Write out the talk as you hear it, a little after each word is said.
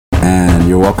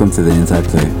You're welcome to the Inside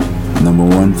Play,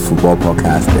 #1 football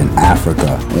podcast in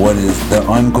Africa. What is the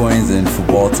ongoings in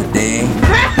football today?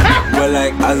 But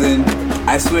like, as in,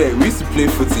 I swear, we used to play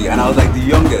footy and I was like the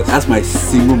youngest. That's my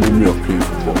single memory of playing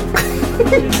football.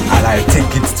 And I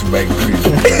take it to my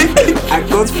grave. I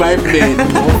got 5 men.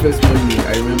 The first one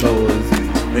I remember was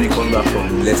when he comes back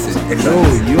from lesson.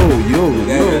 yo.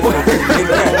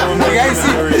 The guy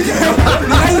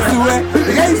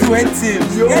used to wear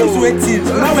teams. The guy used to wear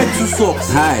teams. We now wear 2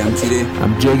 socks. Hi, I'm Chide.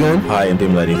 I'm Jagan. Hi, I'm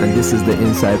Dimladi. And this is the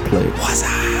Inside Play. What's up?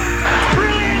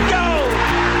 Brilliant goal!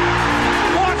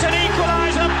 What an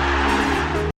equaliser!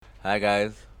 Hi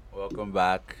guys, welcome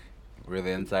back. We're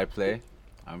the Inside Play.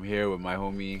 I'm here with my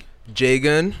homie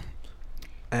Jagan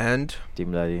and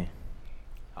Dimladi.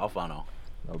 Alpha now.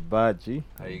 Not bad, G.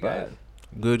 How Not you bad. guys?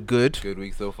 good. Good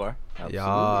week so far? Absolutely.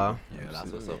 Yeah. Yeah,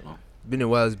 that's what's up now. Been a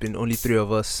while. It's been only 3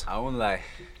 of us. I won't lie.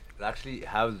 It actually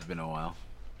has been a while.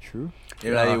 True.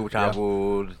 You know, you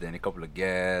traveled, then a couple of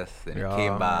guests, then you Yeah.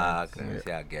 came back, then Yeah. we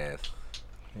see our guests.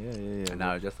 Yeah. And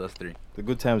now it's just us 3. The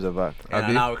good times are back. And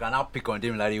Abi? now we can now pick on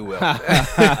him like you well.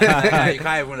 You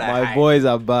can't even like My hide. boys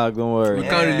are back, don't worry. We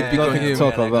can't really pick Nothing on to him.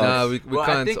 talk Yeah, about. Nah, we Well, I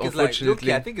can't. think it's Unfortunately,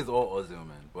 like, I think it's all Ozil,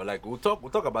 man. But like we'll talk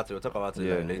about it. We'll talk about it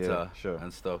Yeah, later yeah, sure.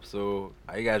 and stuff. So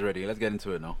are you guys ready? Let's get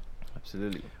into it now.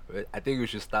 Absolutely. I think we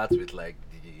should start with like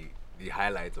the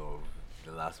highlight of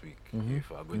the last week. Mhm.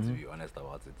 If I'm going to be honest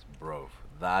about it, bro.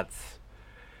 That's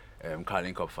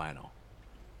Carling Cup final.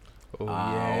 oh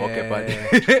Okay, yeah. buddy.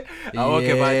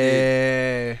 Okay, buddy.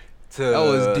 Yeah. That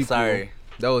was deep, Sorry.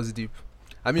 That was deep.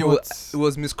 I mean, But- it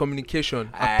was miscommunication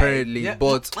apparently, yeah.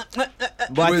 but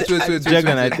But Wait.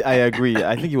 Jagan, I agree.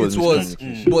 I think it was It was,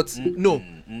 miscommunication. but no.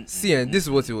 See, and this is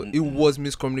what it was. It was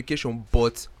miscommunication,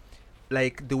 but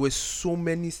like there were so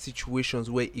many situations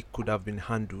where it could have been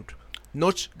handled.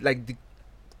 Not like the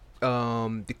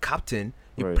captain,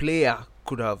 the Right. player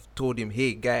could have told him,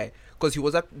 "Hey, guy," because he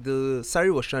was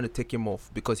Sarri was trying to take him off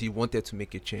because he wanted to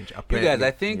make a change. You Apparently, guys,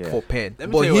 I think Yeah. for Pen, Let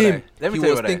me but tell you what him, let me he tell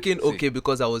you was what I thinking, see. okay,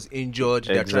 because I was injured,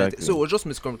 they're trying to. Exactly. So it was just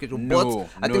miscommunication. No, but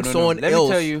I no, think no, someone no. Let else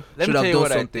me tell you should have done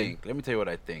what something. I think. Let me tell you what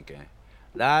I think.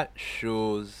 That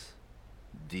shows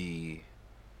the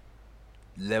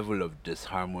level of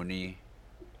disharmony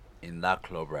in that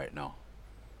club right now.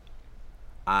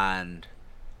 And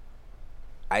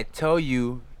I tell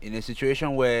you, in a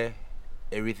situation where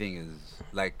everything is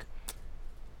like,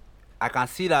 I can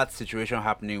see that situation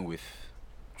happening with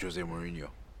Jose Mourinho.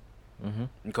 Mhm.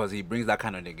 Because he brings that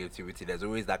kind of negativity. There's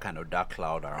always that kind of dark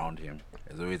cloud around him.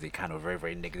 There's always a kind of very,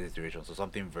 very negative situation. So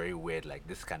something very weird like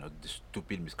this kind of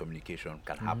stupid miscommunication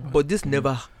can happen. But this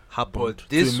never happened. But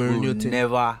this to will Mourinho thing.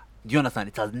 never. Do you understand?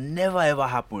 It has never ever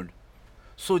happened.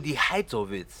 So the height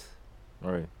of it,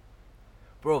 All right.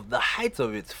 bro, the height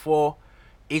of it for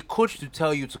a coach to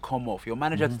tell you to come off, your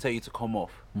manager to tell you to come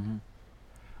off, and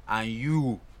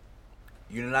you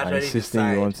I unilaterally insisting you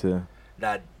decide want to.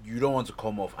 that you don't want to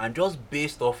come off, and just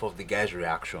based off of the guy's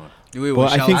reaction, The way he But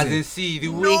was I think- shouting. as in see the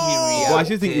way he reacted. But I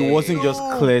just think it wasn't just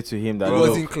clear to him that It Bro.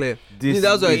 wasn't clear. this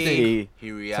That's what I is think. a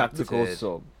He reacted. tactical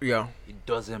sub. Yeah. It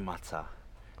doesn't matter.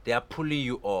 They are pulling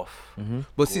you off.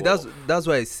 But see, Go that's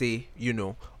why I say,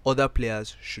 other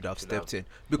players should have stepped in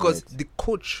because Right. the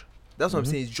coach. That's what I'm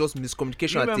saying. It's just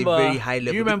miscommunication You at a remember- very high you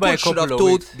level. The remember a coach should have couple of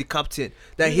told weeks- the captain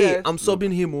that, You hey, guys- I'm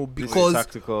subbing him This is because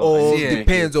tactical. of See, the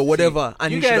pens or whatever,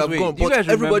 and you he should guys have wait, gone. you But guys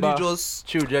everybody remember- just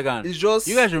Chill, Jagan. it's just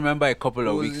You guys remember a couple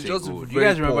of it was weeks just ago? You very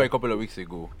guys remember poor. a couple of weeks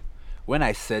ago when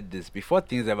I said this before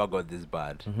things ever got this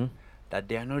bad, Mhm. that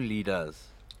there are no leaders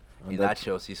And in that that's-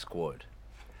 Chelsea squad,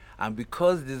 and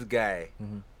because this guy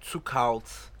Mhm. took out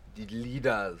the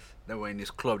leaders that were in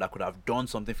his club that could have done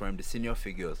something for him, the senior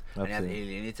figures, and he has Absolutely.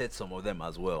 alienated some of them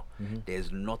as well. Mhm. There's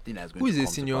nothing that's going who to is come a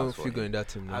to senior pass for figure him. in that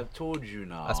team now? I've told you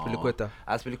now. Aspilicueta.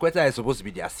 Aspilicueta is supposed to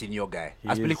be their senior guy. He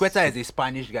Aspilicueta is. is a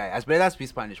Spanish guy. Aspilicueta speaks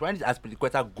Spanish. Why did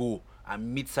Aspilicueta go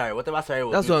and meet Sarri? Whatever Sarri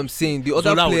was That's doing, what I'm saying. The Zola other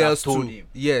would have players told too. him.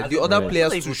 Yeah, As the in, other what are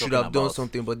players you too should talking have done about?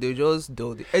 something, but they just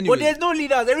did it. Anyway, But there's no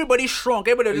leaders. Everybody's shrunk.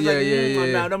 Everybody was Yeah, like,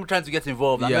 yeah. I'm trying to get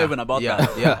involved. I'm not even about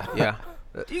that. Yeah.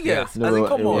 You Yeah. guys, No, as in, but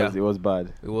come it on. was, it was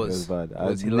bad. It was. bad. It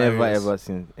was I've never hilarious. ever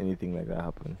seen anything like that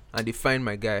happen. And they find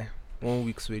my guy 1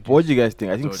 week's wages. But what do you guys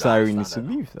think? I think Don't Sarri understand needs to that.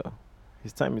 leave though.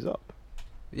 His time is up.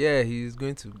 Yeah, he's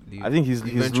going to leave. I think he's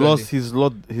Eventually. lost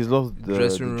the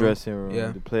Dressing dressing room. room.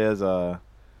 Yeah. The players are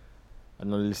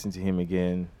not listening to him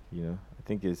again. I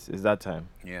think it's that time.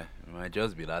 Yeah, it might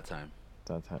just be that time.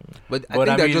 That time. But I But think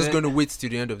I they're mean, just going to wait till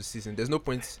the end of the season. There's no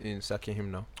point in sacking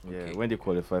him now. Okay. Yeah, when they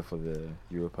qualify for the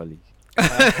Europa League.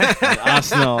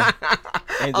 Arsenal.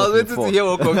 ends up in fourth.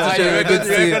 what competition Yeah, we're going to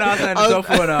you see. reckon Arsenal is top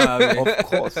four now, I mean. Of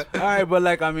course. All right, but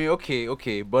like I mean,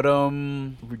 okay, but Do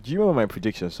you remember my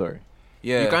prediction? Sorry.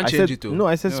 Yeah. You can't I change said it too. no.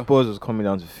 I said No. Spurs was coming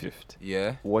down to 5th.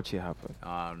 Yeah. Watch it happen.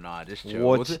 Nah, just chill.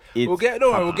 Watch it. We'll get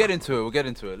into it. We'll get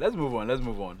into it. Let's move on.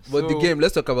 But the So, game,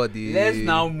 let's talk about the. Let's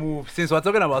now move. Since we're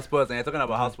talking about Spurs and you're talking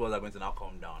about how Spurs are going to now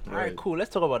calm down. All right, Right. cool. Let's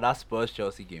talk about that Spurs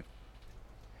Chelsea game.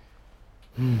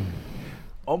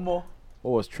 Omo.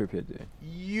 What was Trippier doing?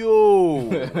 Yo.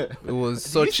 It was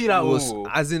Did you such. see that It was, move?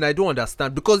 as in, I don't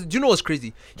understand because do you know what's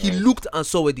crazy? He Right. looked and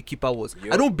saw where the keeper was.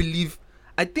 Yup. I don't believe.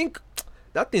 I think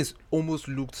that thing almost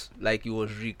looked like it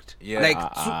was rigged. Yeah.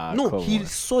 Like no, come he on.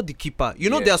 saw the keeper.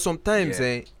 You know, Yeah. there are sometimes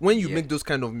Yeah. when you Yeah. make those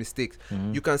kind of mistakes,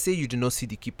 Mhm. you can say you did not see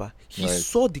the keeper. He Right.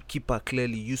 saw the keeper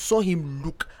clearly. You saw him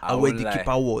look I at where won't the lie.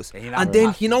 keeper was, And and then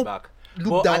passed he it now back. looked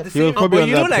But down. at the He was same, probably but under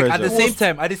you know, like pressure. at the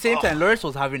It same was- time, Lawrence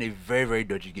was having a very, very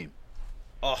dodgy game.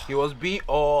 He was being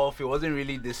off. He wasn't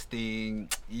really this thing.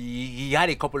 He had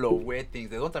a couple of weird things.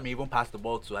 There's one time he even passed the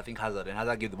ball to I think Hazard, and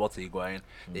Hazard gave the ball to Higuain.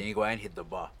 Then Higuain hit the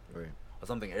bar Right. or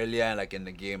something earlier, like in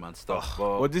the game and stuff.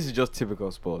 But Well, this is just typical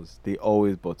Spurs. They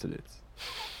always bottle it.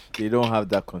 They don't have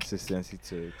that consistency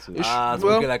to. Ish. spoken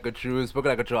Well- like a true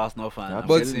Arsenal fan. I'm But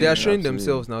But telling they are you. showing absolutely.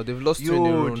 themselves now. They've lost 2 in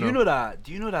a row Yo, do you now. know that?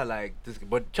 Do you know that like this?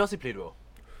 But Chelsea played well.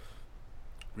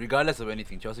 Regardless of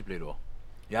anything, Chelsea played well.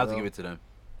 You have to Well- give it to them.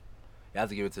 You have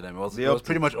to give it to them. It was They pretty upped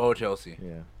it. much all Chelsea.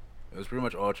 Yeah. It was pretty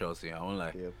much all Chelsea. I won't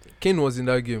lie. Kane was in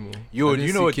that game. Oh. Yo, I do didn't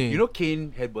you see know what? Kane. You know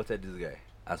Kane headbutted this guy,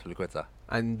 Aspilicueta.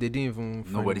 And they didn't even.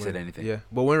 find Nobody him said when- anything. Yeah,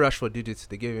 but when Rashford did it,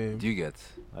 they gave him. Do you get?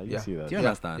 I Yeah. see that. Do you Yeah,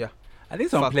 understand? yeah. I think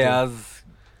some Fact, players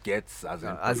get as in As in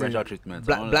preferential treatment.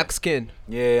 I won't lie. black skin.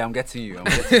 Yeah, I'm getting you. I'm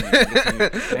getting you.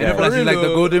 And For everyone's real like the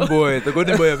though. golden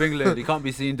boy of England. He can't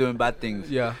be seen doing bad things.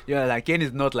 Yeah. Yeah, like Kane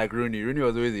is not like Rooney. Rooney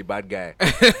was always a bad guy.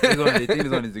 They think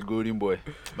this one is a golden boy.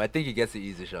 But I think he gets it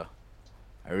easy, sure.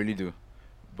 I really do.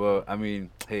 But I mean,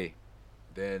 hey,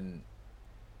 then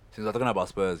since we're talking about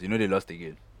Spurs, you know they lost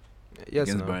again Yes.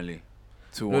 against No. Burnley.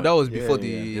 2-1. No, that was Yeah, before yeah. the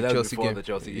Yeah, that was Chelsea before game. the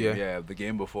Chelsea game. Yeah, the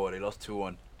game before they lost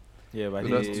 2-1. Yeah, but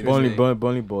That's he too Burnley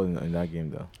many. ball in that game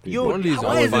though. They Yo, did. Burnley is why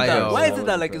on is it fire. that? Why is That it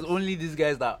that was like it's impressive. only these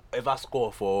guys that ever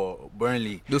score for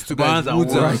Burnley? Those two Barnes guys, and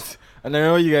Woods and- Woods. Right. And I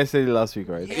remember you guys said it last week,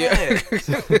 right? Yeah, I've been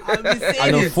saying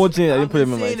And it. unfortunately, I didn't I've put him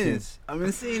been in my saying team. it. I've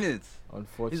been saying it. It's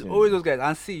Unfortunately. always those guys.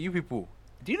 And see, you people,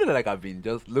 do you know that like I've been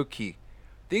just low key?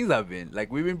 Things have been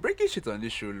like we've been breaking shit on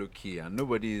this show low key, and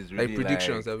nobody is really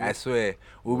predictions, have you? I swear,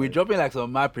 we'll be dropping like some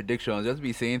mad predictions. Just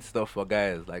be saying stuff for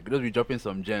guys, like just be dropping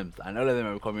some gems, and all of them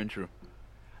are coming true.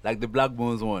 Like the Black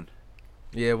Bones one,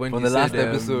 Yeah, when From he the last said,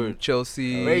 episode,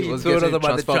 Chelsea where he was told us getting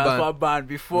about the transfer ban. ban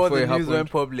before before the it news happened. went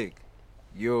public.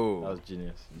 That Yo, was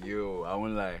genius. I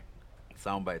won't lie.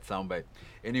 Soundbite.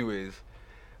 Anyways,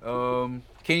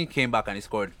 Kane came back and he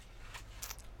scored.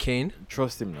 Kane.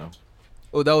 Trust him now.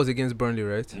 Oh, that was against Burnley,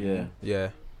 right? Yeah. Yeah.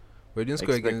 We didn't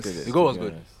score Expected against. it, The goal to was be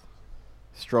good. honest.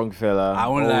 Strong fella. I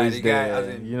won't lie, always the guy there, as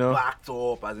in you know. backed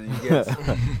up, as in he gets.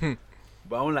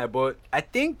 But I won't lie, but I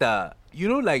think that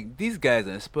like these guys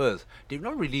and Spurs, they've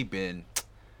not really been.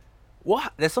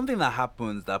 There's something that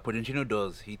happens that Pochettino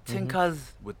does. He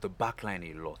tinkers with the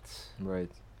backline a lot, Right.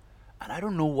 and I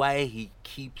don't know why he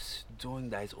keeps doing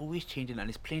that. He's always changing, and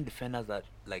he's playing defenders that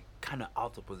like kind of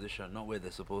out of position, not where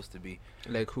they're supposed to be.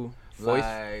 Like who? Foyth.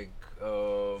 Like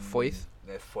Foyth?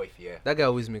 Foyth, yeah. That guy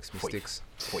always makes Foyth. mistakes.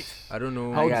 Foyth. I don't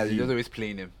know. How Yeah, did he's he- just always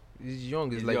playing him. He's young.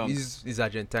 He's He's like young. he's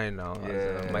Argentine now.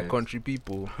 As, my Yes. country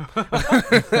people. I'm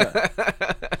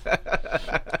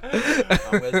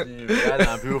West Indian, guys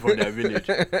and people from their village.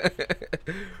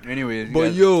 Anyways, you But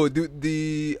guys, yo,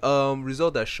 the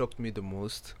result that shocked me the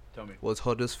most tell me. was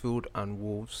Huddersfield and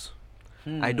Wolves.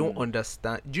 I don't Hmm.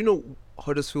 understand. Do you know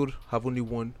Huddersfield have only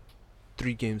won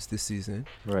 3 games this season,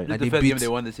 Right. This and is the they first game beat- they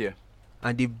won this year.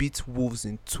 and they beat Wolves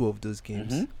in 2 of those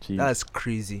games? Mhm. Jeez. That's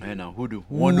crazy. Hey now, who do?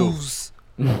 1-0. Wolves.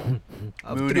 I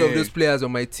have 3 of those players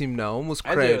on my team now. Almost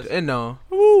Are cried. they? And now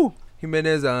Woo!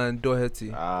 Jimenez and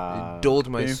Doherty. Ah, It dulled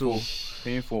my Painful. soul.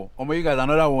 Painful. Oh my, you guys,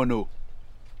 another 1-0.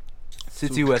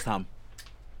 City West Ham.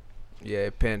 Yeah,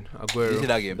 Pen, Did you see Aguero.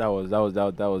 that game? that was.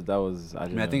 I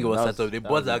mean, I think it was set up. They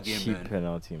bought was that a game, cheap man.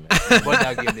 penalty, man. They bought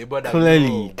that game. They bought that clearly,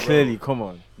 game. Bro, clearly, come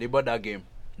on. They bought that game.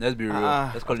 Let's be real.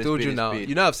 Ah, Let's call I it told spade you a now. spade.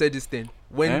 You know I've said this thing.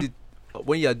 Eh?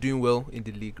 When you are doing well in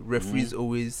the league, referees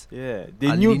always Yeah, they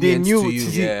Are knew. They lenient knew. to you.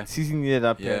 City, Yeah. City needed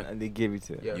that pen, Yeah. and they gave it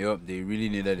to. Yeah. Yup, they really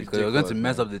needed it because it was going to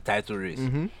mess Ridiculous, up the title race.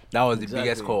 Mm-hmm. That was the Exactly.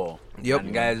 biggest call. Yep.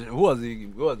 And guys, who was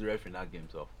the ref in that game?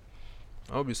 So.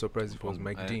 I would be surprised if it was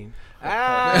Mike Eh. Dean.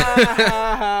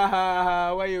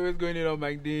 Why you always going in on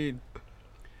Mike Dean?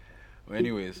 Well,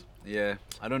 anyways, yeah,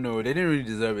 I don't know. They didn't really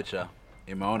deserve it, Sha.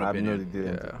 In my own I know they opinion,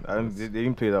 didn't. Yeah. They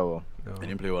didn't play that well. No. they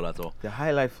didn't play well at all. The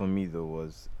highlight for me though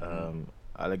was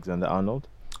Alexander Arnold.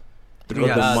 Three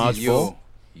Got the assists. match yo, ball.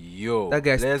 Yo, That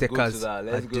guy's let's go techers to that. are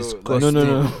Let's go. disgusting.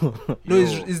 No. No,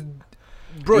 Yo. it's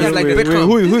bro, Wait, it's like wait, wait, Beckham.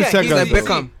 who's This guy, second? like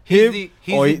Beckham.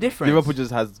 He's Or the difference. Liverpool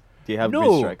just they have great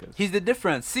No, strikers. he's the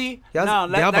difference. See, He has, now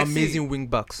they have let's amazing see. wing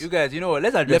backs. You guys, you know what?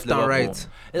 Let's address Left and Liverpool. right.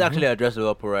 Let's actually address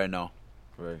Liverpool right now.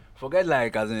 Right. Forget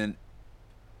like as in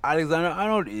Alexander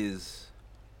Arnold is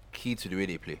key to the way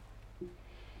they play.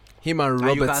 Him and And you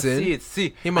can Robertson. see it.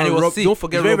 See Him and and it was- Rob- see, don't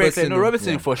forget it's very, very Robertson. clear. No,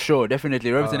 Robertson Yeah. for sure,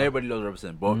 definitely. Robertson, Ah. everybody loves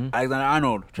Robertson, but Mhm. Alexander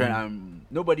Arnold,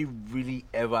 Trent, nobody really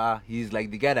ever. He's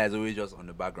like the guy that's always just on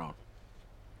the background.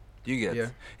 Do you get? Yeah.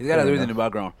 He's the guy that's Fair always in the enough.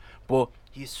 background, but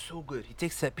he's so good. He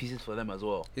takes set pieces for them as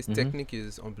well. His Mhm. technique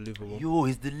is unbelievable. Yo,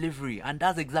 his delivery, and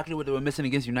that's exactly what they were missing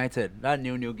against United. That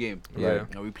new game. Yeah.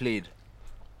 And we played.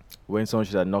 When someone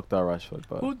should have knocked out Rashford,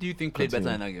 but Who do you think played better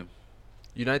in that game?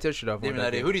 United should have won David that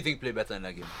Ade, game. who do you think played better in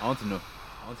that game? I want to know.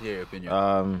 I want to hear your opinion.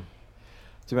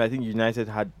 to me, I think United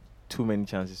had too many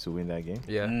chances to win that game.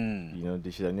 Yeah. Mm. You know, they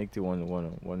should have nicked it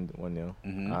 1-0.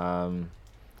 Mhm.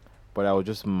 But I was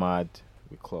just mad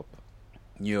with Klopp.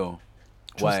 Yo,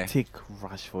 Just why? take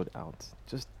Rashford out.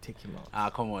 Just take him out. Ah,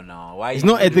 come on now. Why? It's you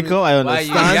not doing- ethical, I Why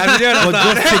you- understand. Yeah, I don't But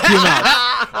understand. just take him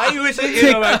out. Why you wishing Take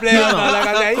you on my player? him Man? out.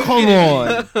 Like, are you Come kidding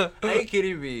on. me? Are you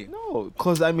kidding me? No,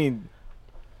 because I mean,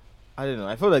 I don't know.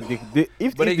 I feel like if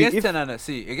But if against if,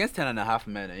 10.5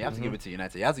 men, you have to give it to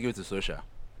United. You have to give it to Solskjaer.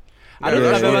 I Yeah, don't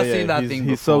think yeah, I've ever yeah, seen that his- thing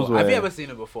his subs before. Have you were- ever seen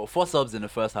it before? 4 subs in the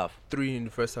first half. 3 in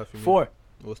the first half. you mean? 4.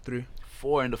 It was 3.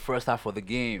 4 in the first half for the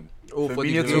game. Oh, for the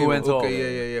Firmino too game. went off.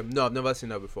 Okay, yeah. No, I've never seen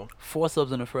that before. 4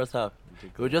 subs in the first half.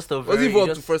 It was just a Was very it for up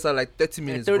to just first half like 30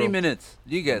 minutes? 30 bro. minutes.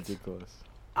 You get? ridiculous.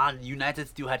 And United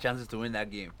still had chances to win that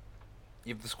game.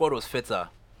 If the squad was fitter,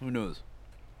 who knows?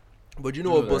 But you know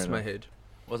No, what fair bust my enough. head?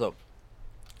 What's up?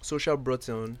 Social brought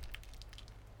on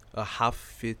a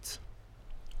half-fit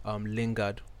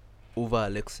Lingard over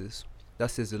Alexis.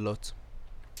 That says a lot.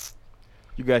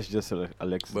 You guys should just select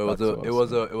Alexis. But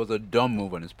it was a dumb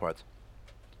move on his part.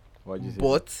 Why'd you say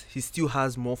But he still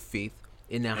has more faith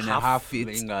in a In a half-fit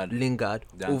Lingard Lingard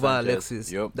than over Sanchez.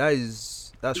 Alexis. Yup.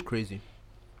 That's crazy.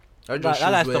 That That just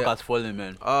guy's shows stock where has fallen,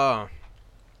 man. ah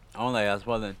I don't like he has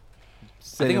fallen.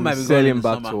 Sell think it him, might be sell going him in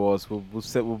back summer. to us.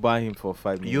 We'll buy him for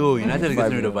 5 million. Yo, United is 5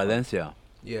 getting rid of million. Valencia.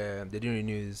 yeah, they didn't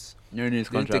renew his. You're in his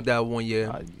They didn't take contract. that 1 year.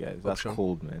 Ah, you guys, that's option.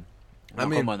 cold, man. I Now,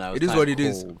 mean, come on now, it it's is time. what it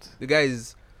is. Cold. The guy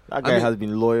is. That I guy mean- has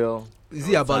been loyal. Is It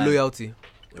he was about time. loyalty?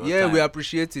 It was Yeah, time. we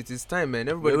appreciate it. It's time, man.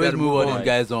 We Everybody always got to move all on. these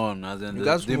guys on, as in You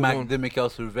guys move on. the Mikel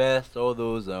Sylvestre, all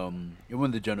those,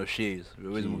 even the John O'Shea's. We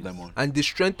always move Jeez. them on. And the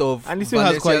strength of And he still has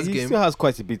Valencia's quite. He game. still has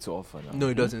quite a bit to offer now. No,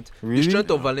 he doesn't. Really? The strength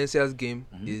of No. Valencia's game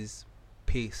Mhm. is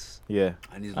pace. Yeah.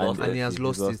 And he's And lost And it. he has he's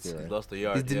lost it. right? He's lost the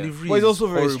yard. His delivery But he's is also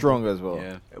very horrible. strong as well.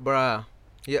 Yeah. Bruh.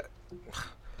 Yeah.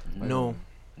 No.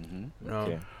 Mm-hmm. No.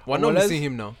 Okay. We're Well, not let's- missing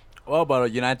him now. What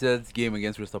about United's game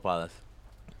against Crystal Palace?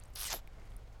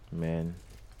 Man,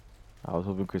 I was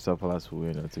hoping Crystal Palace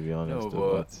would win, to be honest. No,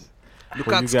 though, but- but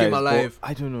Lukaku you came guys- alive. but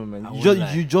I don't know, man. I You won't just,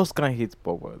 lie. you just can't hit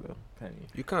Pogba, though, can you?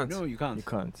 You can't. No, you can't. You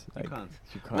can't. Like, can't.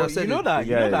 You can't. No, Well, said you know it. that.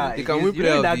 You Yeah, know that. they can win you know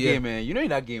player in of that the year. game, man. You know in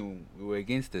that game we were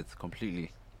against it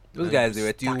completely. Those And guys, they were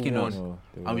still attacking us, won. No,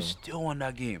 they and we won't. still won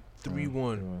that game.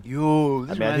 3-1. Yo,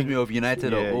 this I mean, I reminds think- me of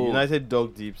United. Yeah, of old. United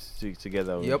dug deep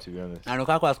together, Yep. to be honest. And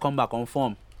Lukaku has come back on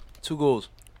form. 2 goals.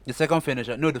 The second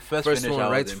finisher, no, the first First finisher, one,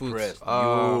 I right was foot. impressed.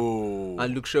 And Yo.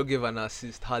 Luke Shaw gave an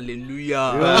assist. Hallelujah.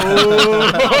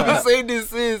 I've been saying this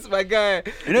since, my guy.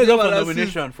 You know he's Gave up for an assist.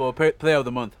 nomination for Player of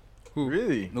the Month. Who?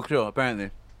 Really? Luke Shaw,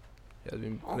 apparently. He has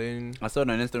been playing I saw it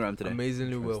on Instagram today.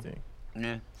 amazingly well. Interesting.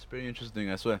 Yeah, it's pretty interesting,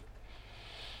 I swear.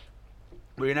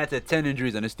 But United 10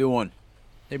 injuries and they still won.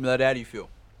 Hey, Milad, how do you feel?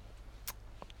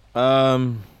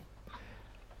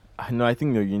 No, I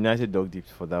think the United dug deep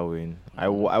for that win.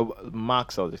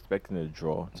 Max, I was expecting a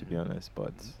draw, to be honest,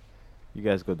 but you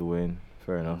guys got the win.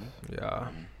 Fair enough. Yeah.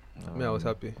 Me, I was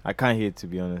happy. I can't hate, to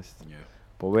be honest. Yeah.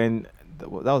 But when that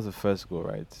was the first goal,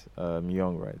 right?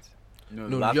 Young, right? No,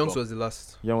 last Youngs goal. was the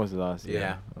last. Young was the last.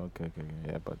 Yeah. Okay.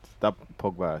 Yeah, but that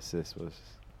Pogba assist was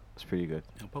pretty good.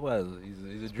 Pogba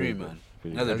he's a dream, good. man.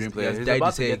 Pretty That's good. a dream He player. has He's dyed about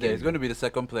his to hair get there. again. He's going to be the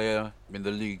second player in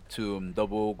the league to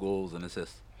double goals and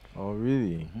assists Oh,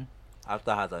 really?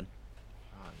 after Hazard.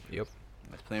 Yep.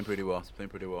 He's playing pretty well.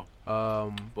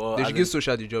 But They as should give in-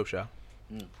 Social the job, Sha.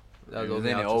 Mm. That's We've all been they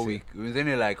saying it have all to say. week. We've been saying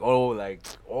it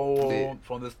all They-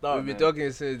 from the start. We've been man.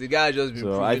 talking since the guy just been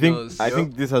So I proving think us. I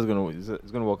think this is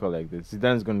gonna work out like this.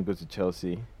 Zidane's gonna go to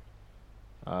Chelsea.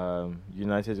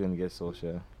 United's gonna get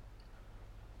Solskjaer.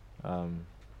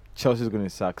 Chelsea's gonna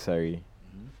sack Sarri.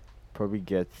 Mhm. Probably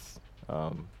get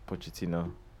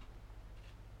Pochettino.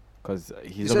 Because He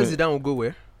he's not says gonna, Zidane will go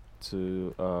where?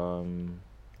 to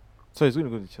so he's gonna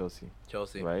go to Chelsea,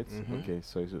 Chelsea. right? Mhm. Okay,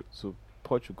 so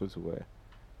Poch will go to where?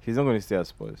 He's not going to stay at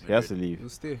Spurs. He has to leave. He'll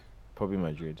stay. Probably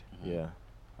Madrid. Yeah,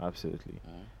 absolutely.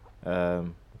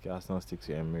 Okay, Arsenal stick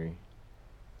to Emery.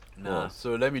 Nah, Yes.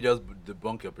 so let me just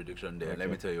debunk your prediction there. Let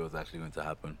Okay. me tell you what's actually going to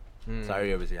happen. Hmm.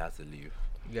 Sarri obviously has to leave.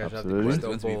 You guys have Absolutely. the It's crystal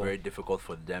going to be ball. very difficult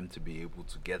for them to be able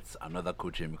to get another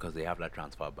coach in because they have that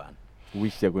transfer ban.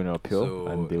 Which they're going to appeal, So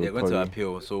and they they're will going to probably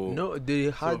appeal. So No,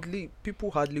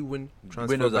 people hardly win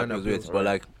transfer win those ban appeals, appeals. but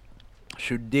like,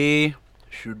 should they?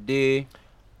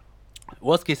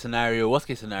 Worst case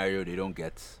scenario, they don't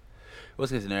get.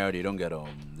 Worst case scenario, they don't get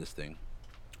this thing.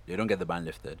 They don't get the ban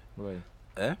lifted. right.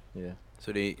 Eh? Yeah.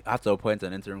 So they have to appoint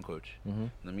an interim coach Mm-hmm. in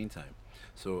the meantime.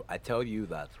 So I tell you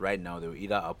that right now they will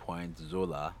either appoint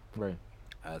Zola, Right.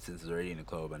 since he's already in the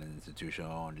club and an institution,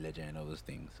 legend, and all those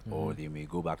things, or they may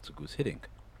go back to Goose Hiddink.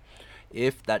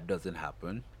 If that doesn't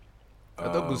happen, I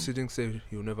thought Gus Hiddink said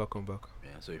he'll never come back.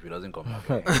 yeah, so if he doesn't come back,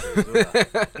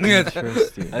 Zola.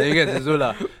 Interesting. I think it's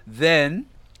Zola. Then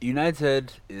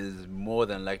United is more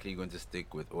than likely going to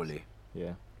stick with Ole.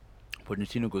 Yeah.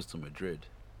 Pochettino goes to Madrid.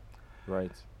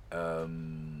 Right.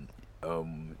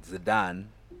 Zidane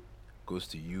goes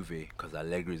to Juve because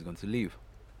Allegri is going to leave.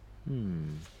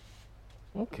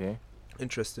 Okay.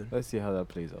 Interesting. Let's see how that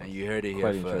plays out. And you heard it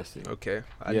Quite here first. interesting. Okay.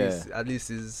 Yeah. At least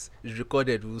it's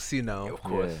recorded. We'll see now. Of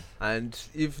course. And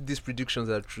if these predictions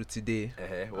are true today,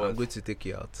 I'm What? going to take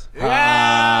you out.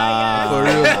 Yeah, For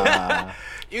real. real.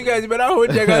 You guys better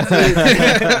hold your guns.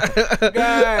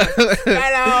 Guys,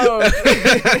 get out.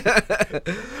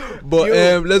 But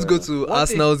Yo, let's go to what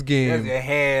Arsenal's game.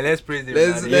 Let's praise him.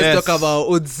 Let's man. Yes. talk about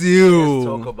Let's Ozil,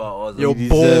 talk about Ozil. your He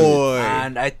deserves it. boy.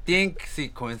 And I think,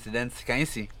 coincidence. Can you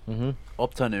see? Mm-hmm.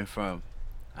 Upton and firm,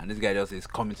 and this guy just is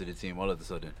coming to the team all of a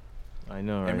sudden. I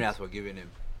know, Emery right? has forgiven him.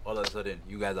 All of a sudden,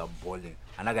 you guys are balling,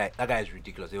 and that guy is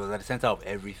ridiculous. He was at the center of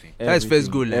everything. That's first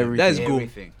goal, Everything. That's goal.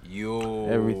 Everything. Yo.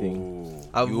 Everything.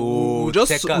 Yo. We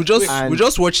just And- we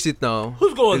just watched it now.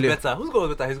 Whose goal was Earlier. better? Whose goal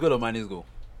was better? His goal or Mane's goal?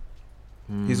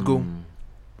 His goal.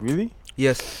 Really?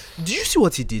 Yes. Do you see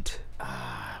what he did?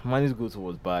 Mane's goal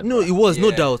was bad. No, it was no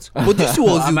Yeah. doubt. But do you see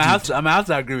what I might Ozil did? I might have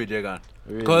to agree with Jagan.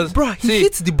 Really? Because Bruh, he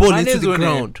hit the ball into the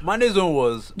ground. Mane's zone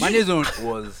was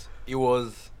it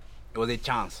was a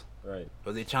chance. Right. It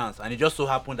was a chance, and it just so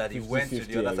happened that he went to 50-50,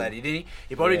 the other I side. mean.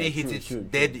 He probably Yeah, didn't hit true, it true,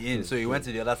 dead true, in, true, so he true. went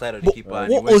to the other side of the But keeper. And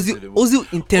what he went to the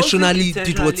Ozil intentionally Ozil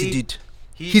did what he did.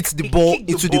 He Hit the ball kicked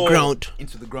into the ball ground.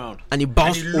 into the ground, And he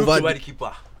bounced and he looked over over the the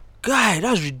keeper. guy.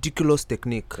 That's ridiculous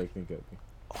technique. Technically.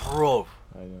 Bro,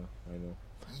 I know.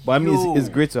 But I mean, it's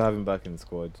Yo. great to have him back in the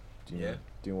squad. Yeah.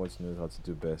 Doing what he knows how to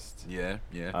do best. yeah.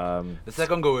 The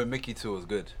second goal with Mickey too was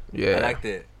good. Yeah. I liked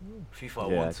it.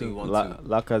 FIFA Yeah, I 1-2, think 1-2.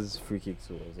 Laka's free kick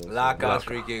too was also Laka's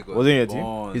free kick was Wasn't he your team?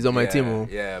 bones. He's on my Yeah, team, oh.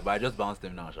 Yeah, but I just bounced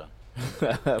him now, Sha.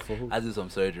 For who? I did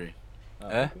some surgery. Ah,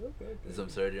 Eh? okay. Did some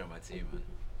surgery on my team, man.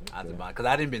 I had to ban because I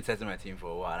hadn't been setting my team for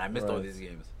a while. And I missed all Right. these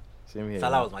games. Same here.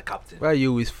 Salah was my captain. Why are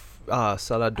you with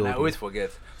Salah And I dog? always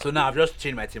forget. So now I've just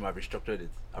changed my team. I've restructured it.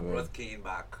 I've Yeah. brought Kane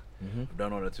back. Mhm. I've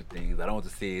done one or two things. I don't want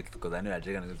to say it because I know that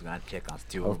Jagan is going to go and check and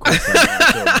steal. Of course.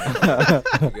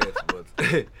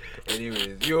 But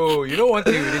anyways, you know one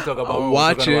thing we didn't talk about when we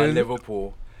were talking about Watching.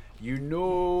 Liverpool. You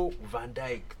know Van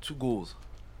Dijk 2 goals.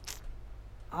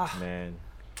 Man,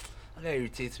 That guy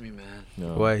irritates me, man.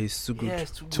 no. Why he's too good? Yeah,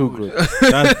 it's Too good. good.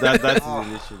 That is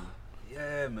an issue.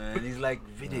 Yeah, man. He's like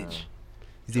Vidic.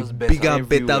 He's Just a better bigger,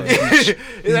 better everywhere. Vidic.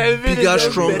 He's like Vidic, Bigger,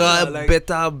 just stronger, like-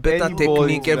 better Any ball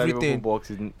technique, into that Liverpool everything.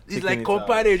 box is He's taking like it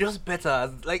Company, just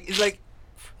better. It's like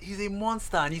he's a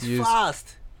monster and he's Yes.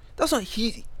 fast. That's why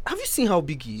he. Have you seen how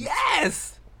big he is?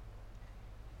 Yes,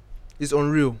 It's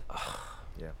unreal.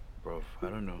 bro. I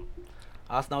don't know.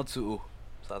 Arsenal 2-0,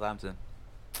 Southampton. out.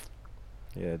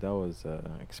 Yeah, that was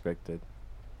expected.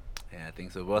 Yeah, I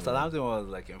think so. But Southampton was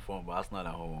like informed, but Arsenal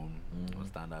at home Mhm. was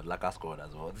standard. Laka scored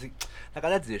as well. Like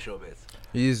that's a sure bet.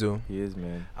 He is though. He is,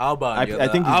 man. Alba on the I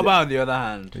other, think he's Alba the- on the other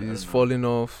hand. He's falling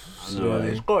off He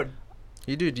slowly. scored.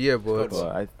 He did, yeah, but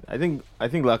But I think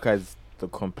Laka is the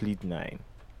complete 9.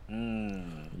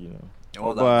 Mm. You know, And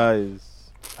what's that? Pogba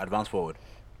is. Advance forward.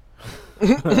 I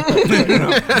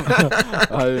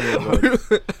don't know,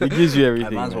 but he gives you everything.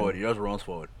 Advance man. forward. He just runs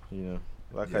forward. You know,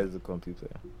 Laka Yeah. is a complete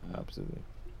player. Absolutely.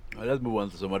 Let's move on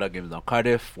to some other games now.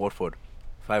 Cardiff, Watford,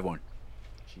 5-1.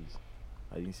 Jeez,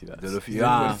 I didn't see that. Delofeu, Did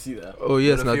yeah. anybody see that? oh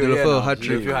yes, now Delofeu hat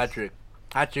Delofeu trick.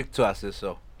 hat trick, 2 assists.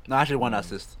 So no, actually 1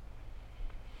 assist.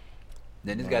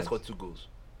 Then this guy Nice. scored 2 goals.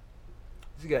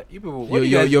 This guy, you people,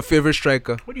 Your favorite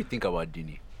striker. what do you think about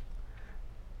Dini?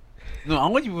 No, I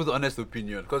want people's honest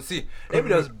opinion. Cause see, let me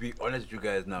just be honest with you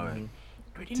guys now. Mhm.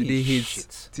 Dini Today is hates.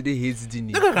 shit. Today hates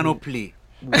Dini. That guy cannot play.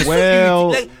 Well,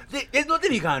 Like, there's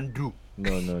nothing he can do.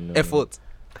 no. Effort.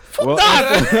 Well,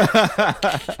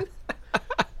 I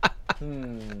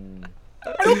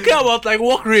don't care about like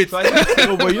work rates. so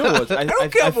no, but you know what? I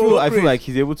care feel about like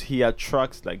he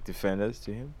attracts like defenders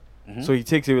to him. So he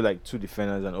takes away like 2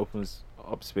 defenders and opens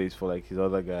up space for like his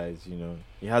other guys. You know,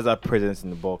 he has that presence in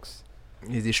the box.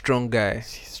 He's a strong guy.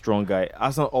 He's a strong guy.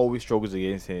 Arsenal always struggles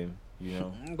against him. You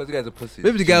know, But you guys are pussy.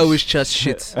 Maybe the guy always chats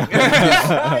shit.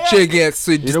 Shit gets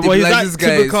so it you know, but he's that destabilizes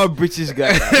guys. typical British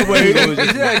guy. But you know, He knows you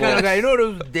his see that kind of box. guy, you know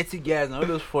those dirty guys and all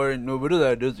those foreign. No, but those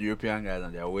are those European guys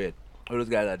and they're weird. All those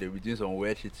guys that they'll be doing some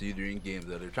weird shit to you during games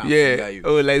that they're trying to figure Yeah. you.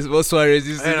 Oh, like what Suarez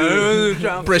used to do.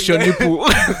 Trying to Pressure figure- nipple.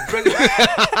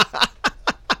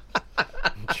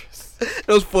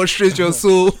 Those frustrate your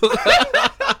soul.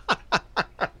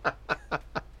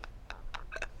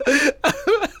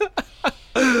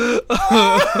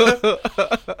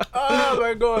 Oh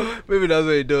my god. Maybe that's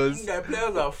what he does. Guy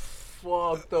players are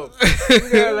fucked up.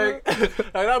 Yeah, like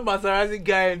that Maserati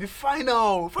guy in the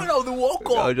final of the World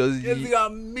Cup. I'll just Yes, ye- you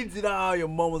got meets it out. Your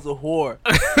mom was a whore.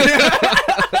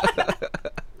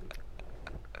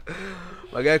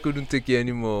 My guy couldn't take it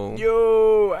anymore.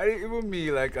 Yo, even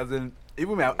me, like as in,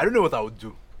 even me, I don't know what I would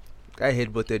do. Guy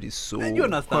headbutted his soul. And you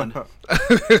understand?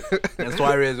 And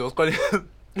Suarez was calling,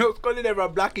 he was calling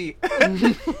everyone Blackie.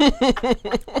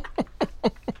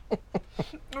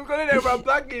 He was calling everyone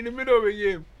Blackie in the middle of a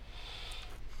game.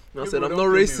 I You said, I'm don't not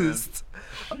kill me, racist.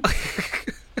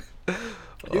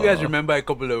 You guys remember a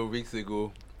couple of weeks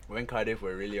ago when Cardiff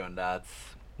were really on that?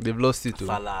 They've lost it too.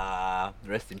 Salah,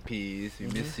 rest in peace. We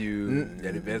miss you.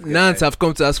 You're the best guy. Nants have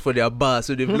come to ask for their bar,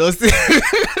 so they've lost it.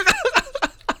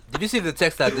 Did you see the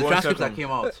text that the One transcripts that second. came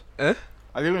out? I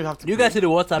think we have to. You guys see the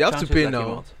WhatsApp They have to transcripts pay that now.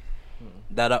 came out?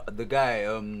 That the guy,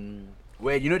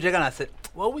 where you know Jagan had said,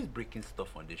 we're always breaking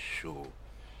stuff on this show.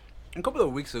 A couple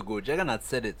of weeks ago, Jagan had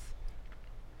said it.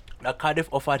 That Cardiff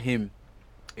offered him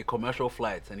a commercial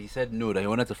flight, and he said no, that he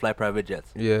wanted to fly private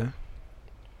jets. Yeah.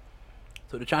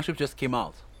 So the transcript just came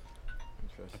out.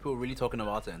 People were really talking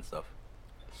about it and stuff.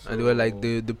 And they were like,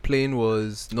 the plane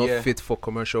was not Yeah. fit for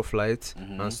commercial flight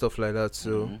and stuff like that.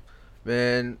 So,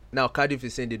 man, now Cardiff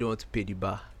is saying they don't want to pay the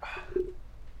bar.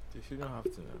 They shouldn't have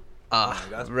to. Now. Ah,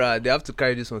 that's- right. They have to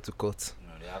carry this one to court.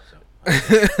 No, they have to.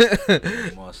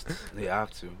 They must. They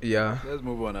have to. Yeah. Let's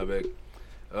move on, I beg.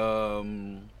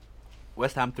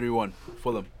 West Ham 3-1.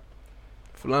 Fulham.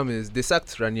 Fulham they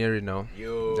sacked Ranieri now.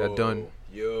 Yo. They're done.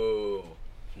 Yo.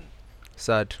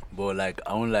 Sad. But like,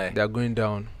 I won't lie. They're going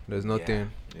down. There's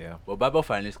nothing. Yeah, But Babel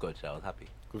finally scored. I was happy.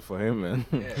 good for him, man.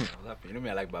 Yeah, I was happy. You know me,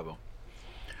 I like Babel.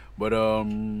 But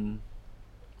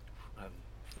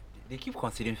they keep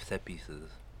conceding set pieces.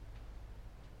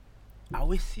 I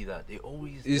always see that. They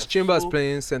always. Is they're Chambers so-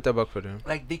 playing centre back for them?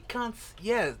 Like they can't.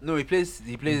 Yeah, no, he plays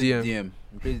DM. DM.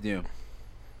 He plays DM.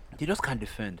 They just can't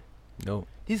defend. No.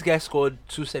 This guy scored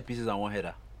 2 set pieces and 1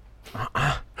 header.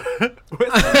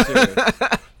 Where's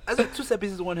that? I said 2 set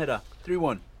pieces, 1 header.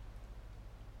 3-1.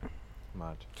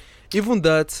 Mad. Even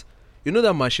that, you know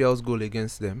that Martial's goal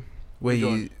against them, where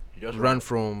He he just ran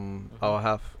from our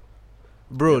half.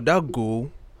 Bro, that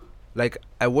goal, like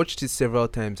I watched it several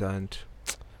times and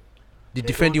the There's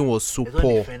defending was so There's one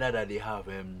poor. defender that they have.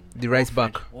 The one right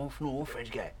French- back. One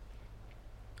French guy.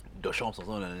 Deschamps or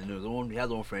something. He has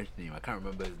one French name. I can't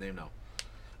remember his name now.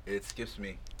 It skips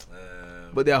me.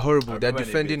 But they are I horrible. Their remember the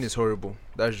defending bits. is horrible.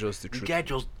 That's just the The truth. guy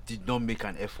just did not make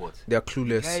an effort. They are The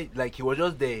clueless. guy, like he was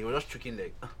just there. He was just tricking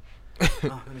like.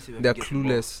 Let me see if I They are can get the ball."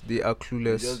 clueless. They are It just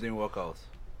clueless. didn't work out.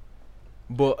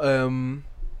 But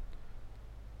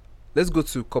let's go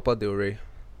to Copa del Rey,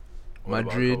 What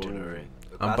about Madrid Copa del Rey?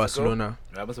 The and Clasico? Barcelona.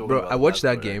 I haven't spoken Bro, about I the watched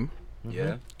that Clasico, game right?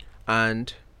 Yeah.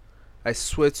 and I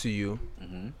swear to you,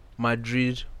 Mm-hmm.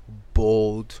 Madrid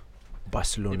bowled They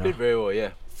Barcelona played very well.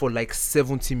 Yeah. for like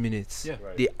 70 minutes. Yeah.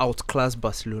 Right. They outclassed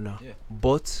Barcelona, Yeah.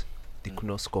 but they could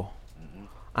not score. Mm-hmm.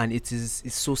 And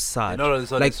it's so sad. And all of a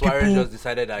sudden, Like, Suarez people- just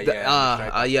decided that The- yeah. I'm a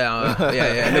striker.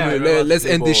 yeah. Let's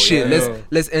end this shit. Yeah.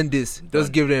 Let's end this. Done.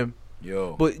 Just give them.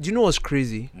 Yo. But do you know what's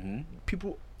crazy? Mm-hmm.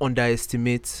 People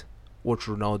underestimate what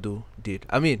Ronaldo did.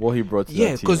 I mean, What he brought to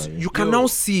yeah, that team, because I mean. you can Yo, now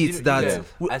see it you- that yeah.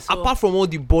 I saw- apart from all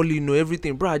the balling,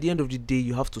 everything, bro. At the end of the day,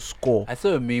 you have to score. I saw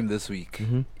a meme this week.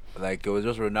 Mhm. Like it was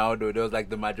just Ronaldo. There was like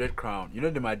the Madrid crown. You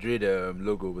know the Madrid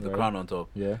logo with the Right. crown on top.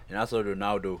 Yeah. And I saw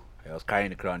Ronaldo. I was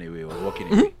carrying the crown away. I was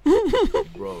walking away.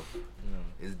 Bro,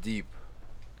 it's deep.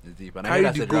 It's deep. And Carry I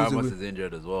heard the that goals Ramos away. is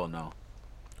injured as well now.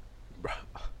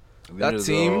 He's That injured as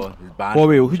team- well. He's banned Well,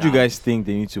 wait, from who do you guys champs. think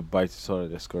they need to buy to sort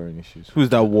of the scoring issues? Who's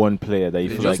that one player that you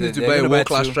They feel just like? need to they're buy a gonna buy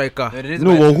world-class two. striker. No, they need to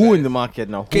No, buy well, two who guys. in the market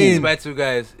now? Who? They need Kane. to buy 2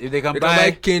 guys. If they can They buy, can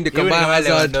buy Kane, they can even buy if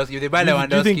Hazard. Lewandowski, if they buy Do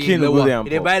you think Kane Lewandowski, will go there and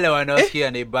if they pop? buy Lewandowski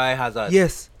and they buy Hazard,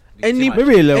 Yes, Any- Maybe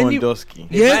Lewandowski.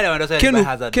 They buy Yeah, Lewandowski, they Ken, buy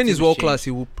Hazard, Ken the is team world will class.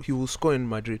 change. He will score in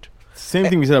Madrid. Same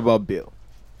thing we said about Bale.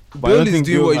 But I Bale don't is think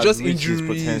doing Bale well. It's has just reached his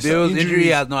injuries. potential. Bale's injury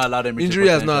Injuries. has not allowed him reach his Injury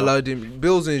has not potential. allowed him.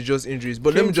 Bale's is just injuries.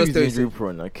 But let me just tell you, injury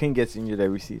prone. Like, King gets injured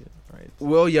every season, right?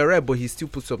 well, you're right, but he still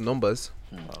puts up numbers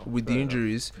with the fair enough.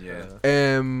 injuries.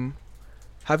 Yeah.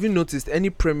 Have you noticed any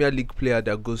Premier League player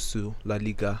that goes to La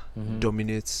Liga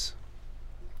dominates?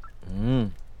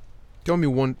 Tell me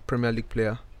one Premier League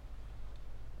player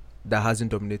that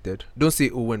hasn't dominated. Don't say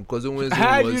Owen, because Owen's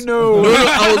How own do was. you know? No,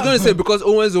 I was going to say because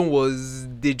Owen's own was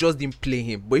they just didn't play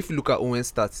him. But if you look at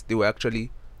Owen's stats, they were actually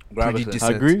pretty Gravison.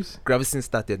 decent. Agrees? Gravison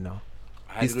started now.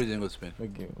 Agrees didn't go to Spain.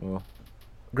 Okay, well.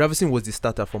 Gravison was the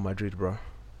starter for Madrid, bro.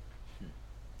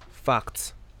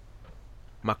 Fact.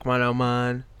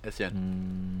 McManaman.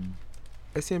 Essien.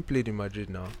 Essien played in Madrid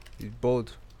now. He's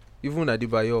bald. Even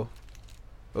Adebayo.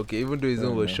 Okay, even though his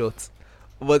own was short.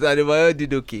 But Adebayo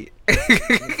did okay.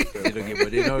 Okay,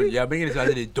 but they know you're bringing this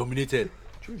as they dominated.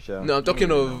 True, sure. No, I'm talking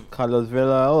of. Carlos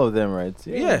Vela, all of them, right?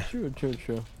 Yeah. True.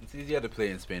 It's easier to play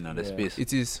in Spain now. The Yeah. space.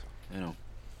 It is. You know.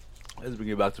 Let's bring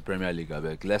it back to Premier League. I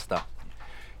beg. Leicester.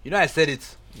 You know I said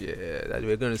it. Yeah, that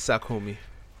we're going to sack homie.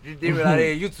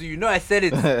 You two, you know I said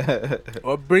it.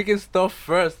 We're breaking stuff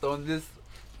first on this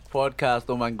podcast.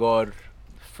 Oh my god.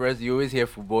 First, you always hear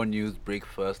football news break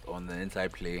first on the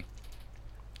Inside Play.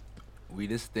 With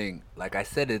this thing, like I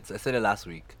said it last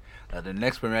week, that the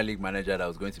next Premier League manager that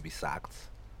was going to be sacked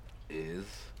is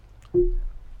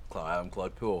Claude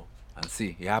Puel. And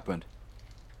see, it happened.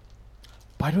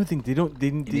 But I don't think they don't the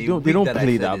play week that I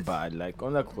that said it. bad. Like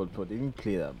on that Claude Puel, they didn't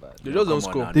play that bad. They just don't Come on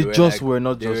score. now, They were just like- were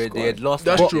not they just were- They had scoring. lost.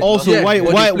 That's like- true. Also, Yeah, but they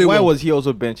play why well. was he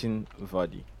also benching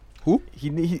Vardy? Who? He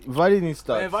Vardy didn't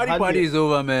start. Man, Vardy Hardly- party is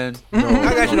over, man. No.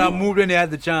 That guy should have moved when he had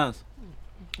the chance.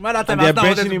 Man, that time And they're after I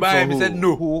wanted benching to him buy for him, he who? said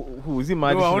no. Who is he?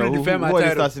 Madison? I wanna Who defend my are they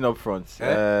title. starting up front?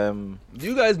 Eh? Do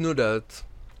you guys know that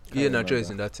Ian remember. Nacho is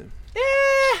in that team?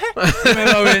 You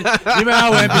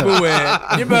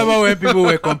remember when people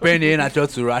were comparing Ian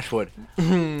Nacho to Rashford?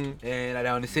 And they're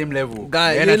on the same level.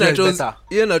 Guy, Ian Ian Nacho is better.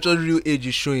 Nacho's real age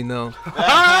is showing now.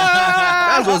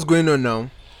 That's what's going on now.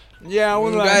 Yeah, I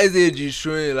was like, Guy's age is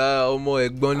showing like more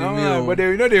Egboni but they,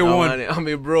 you know they won. I'm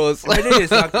a bros.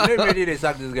 Imagine they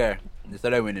sacked this guy. They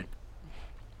started winning.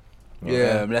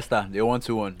 Yeah. Leicester, they won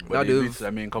 2-1. But Now they they've- beat,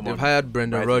 I mean, come They've on. hired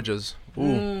Brendan Brighton. Rodgers.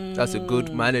 Ooh, that's a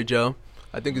good manager.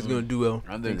 I think he's gonna do well.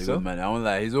 I'm Think the so? good man. I won't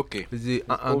lie, he's okay. Is he,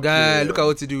 okay, guy, look at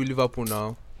what he do with Liverpool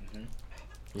now.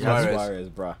 He had Suarez. Suarez,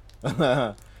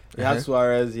 bruh. He had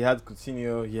Suarez. He had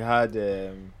Coutinho. He had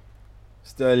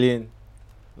Sterling.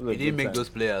 He didn't make those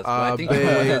players. But I I think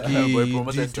beg, but he he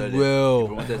promoted did Sterling. He well.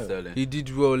 promoted Sterling. He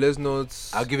did well. Let's not.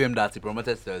 I'll give him that. He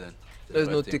promoted Sterling. Let's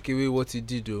not take away what he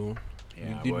did though.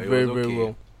 Yeah, He but did it very was very okay.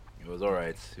 well. He was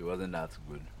alright. He wasn't that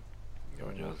good. He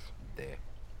was just there.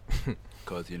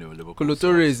 Because, you know, Liverpool. Colo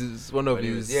Torres is one of But he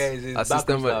was- his yeah, he's his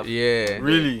assistant. backroom staff. Yeah.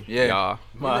 Really? Yeah. Yeah.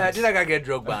 I did that guy get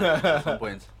drug banned at some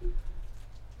point.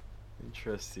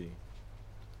 Interesting.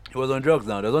 He was on drugs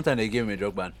now. There's one time they gave him a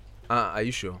drug ban. Are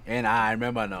you sure? And I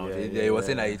remember now. Yeah, He was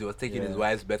saying yeah, that he was taking his yeah.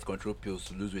 wife's birth control pills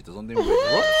to lose weight or something weird.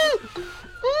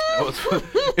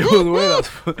 It was weird as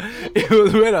fuck. It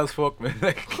was weird as fuck, man.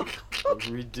 Like,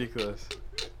 Ridiculous.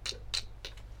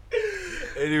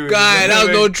 anyway, Guy, that's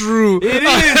not true. It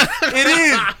is. It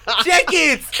is. Check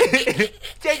it.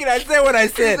 Check it. I said what I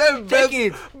said. said Check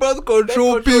it. Birth Birth control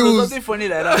control was pills. Something funny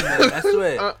like that, man. I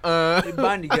swear. They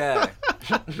banned the guy.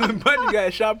 They banned the guy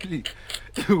sharply.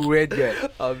 Weird guy.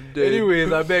 I'm dead.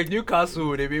 Anyways, I beg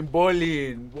Newcastle. They've been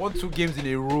balling. Won 2 games in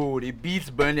a row. They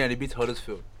beat Burnley and they beat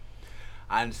Huddersfield.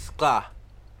 And Ska,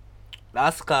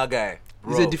 that Ska guy,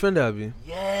 bro. He's a defender, Abi.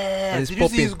 Yeah. And he's Did you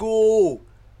see his popping. goal?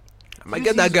 I might Did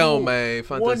get you that see guy his on goal?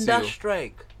 my Won fantasy. that oh.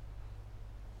 strike.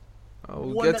 I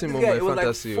will Won get that- him this on guy, my it was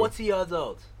fantasy. Like oh. 40 yards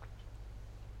out.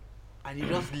 And he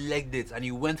just legged it and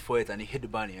he went for it and he hit the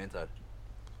bar and he entered.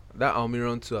 That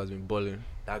Almiron too has been balling.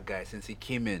 That guy, since he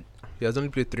came in. He has only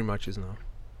played 3 matches now.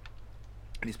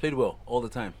 And he's played well all the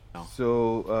time. Now.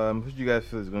 So, who do you guys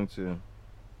feel is going to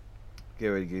get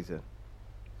relegated?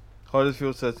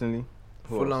 Huddersfield certainly.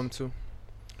 Who Fulham else? too.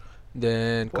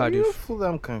 Then Well, you know, Cardiff.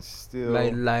 Fulham can still.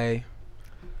 Lie.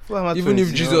 Fulham had Even if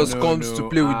 26 Jesus points. comes to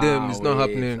play with them, it's not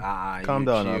happening. Calm you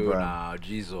down now, chill bro. now,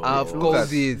 Jesus. I've Look called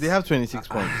at- it. They have 26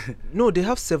 points. No, they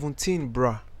have 17,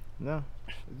 bruh. No,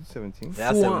 is it 17? They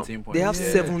have Fulham, 17 points. They have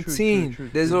Yeah. 17. True.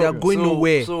 They are going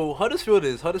nowhere. So Huddersfield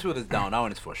is down. That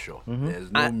one is for sure. There's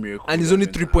no miracle. And it's that's only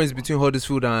going 3 to points happen. between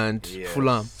Huddersfield and Yes.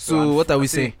 Fulham. and So what are we I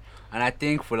think- saying? And I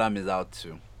think Fulham is out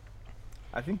too.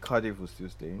 I think Cardiff will still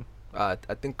stay in. I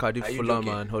think Cardiff, Are you Fulham,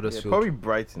 joking? and Yeah, Huddersfield. probably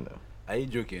Brighton though. Are you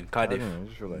joking? I Cardiff? don't know, I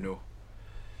just feel like No.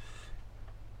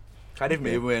 Cardiff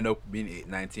may even end up being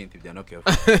 19th if they're not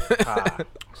careful.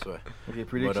 Swear. Okay,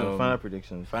 prediction. Final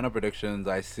predictions. Final predictions.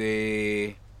 I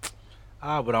say.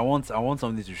 But I want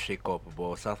something to shake up.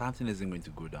 But Southampton isn't going to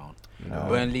go down. No.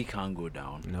 Burnley can't go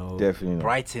down. No. Definitely not.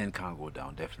 Brighton can't go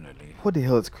down. Definitely. What the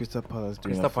hell is Crystal Palace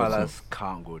doing? Crystal at 14th? Palace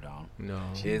can't go down. No.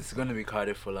 It's going to be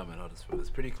Cardiff, Fulham, and Huddersfield. It's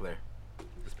pretty clear.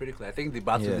 I think the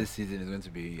battle Yeah. this season is going to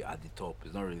be at the top.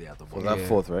 It's not really at the For bottom. that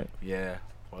fourth, right? Yeah,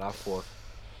 for that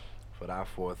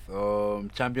fourth.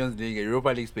 Champions League, Europa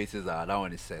League spaces that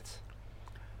one is set.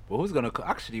 But who's gonna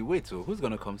actually wait? So who's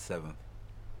gonna come 7th?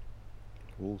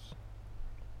 Wolves.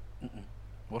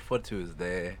 Watford 2 is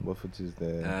there, Watford is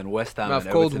there. and West Ham I've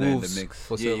and called Everton are in the Wolves mix.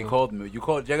 for Yeah, you 7th. called me.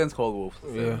 Jurgen's called Wolves. For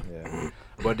Yeah. 7th. Yeah.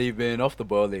 But they've been off the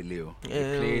ball lately.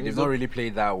 They've it's not not- really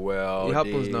played that well. It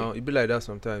happens now. It be like that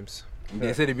sometimes.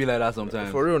 They say they be like that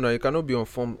sometimes. For real now, you cannot be on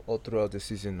form all throughout the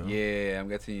season now. Yeah, I'm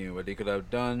getting you. But they could have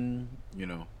done, they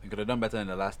could have done better in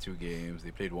the last 2 games.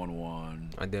 They played 1-1.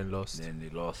 And then lost. Then they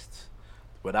lost.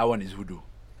 But that one is hoodoo.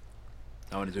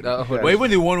 That one- But even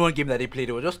the 1-1 game that they played,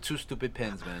 it was just 2 stupid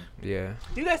pens, man. Yeah.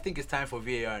 Do you guys think it's time for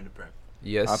VAR in the Prem?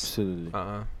 Yes. Absolutely.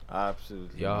 Uh-uh.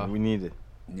 Absolutely. Yeah. We need it.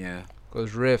 Yeah.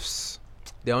 Because refs,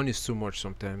 they only too much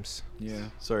sometimes. Yeah.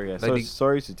 Sorry, guys. Like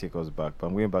Sorry to take us back, but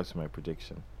I'm going back to my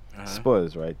prediction. Uh-huh.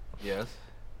 Spurs, right? Yes.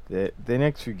 The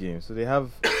next 2 games. So they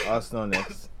have Arsenal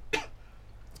next.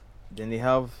 Then they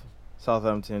have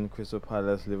Southampton, Crystal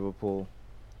Palace, Liverpool.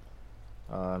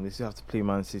 They still have to play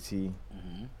Man City.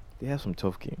 Mm-hmm. They have some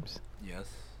tough games. Yes.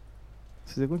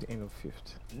 So they're going to end up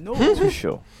 5th. No. Too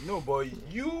sure. No, but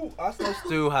Arsenal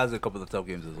still has a couple of tough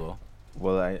games as well.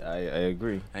 Well, I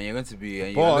agree. And you're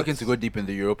But- looking to go deep in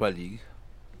the Europa League.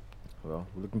 Well,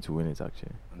 we're looking to win it,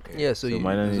 actually. Okay. Yeah, so, So you,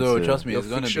 minor needs So to- trust me, Your it's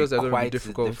going to fixtures be are gonna be quite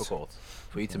difficult. difficult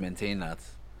for you to maintain that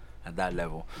at that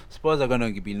level. Spurs are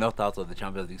going to be knocked out of the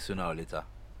Champions League sooner or later.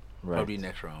 Right. Probably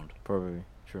next round. Probably.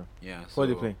 True. Yeah. What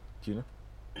do so- they play? Do you know?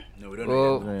 No, we don't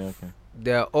Well, know. No, yeah, okay.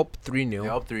 they're up 3-0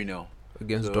 They're up 3-0.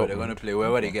 against So Dortmund. they're going to play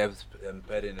whoever they get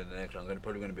paired in the next round.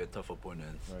 Probably going to be a tough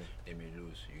opponent. Right. They may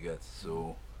lose. You get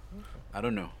so. I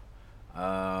don't know.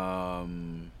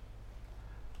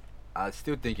 I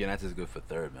still think United is good for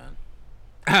 3rd, man.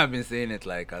 I've been saying it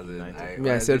like as in. United.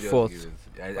 Yeah, I said just 4th. give it-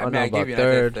 Oh, I no, give about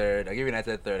United 3rd. 3rd. I give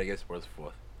United 3rd. I give Spurs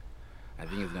 4th. I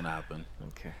think it's gonna happen.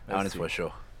 Okay. That one is for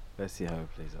sure. Let's see how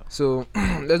it plays out. So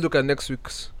let's look at next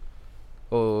week's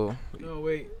or No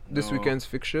wait. this weekend's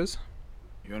fixtures.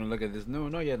 You wanna look at this? No,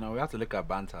 not yet. No, we have to look at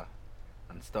banter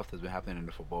and stuff that's been happening in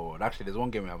the football world. Actually, there's one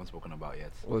game we haven't spoken about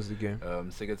yet. What's the game?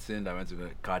 Sigurdsson that went to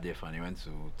Cardiff and he went to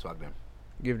twag them.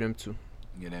 Give them 2.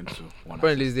 Get them to one.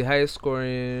 Apparently, he's the highest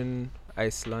scoring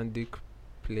Icelandic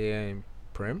player in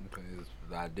Prem.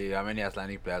 How many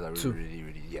Icelandic players are 2.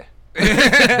 really yeah.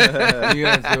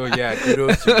 Yeah, so yeah,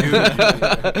 kudos to you.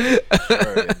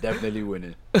 Sure, you're definitely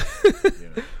winning.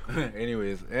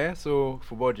 Anyways, so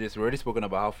football gist. We already spoken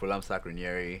about how Fulham sacked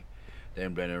Ranieri,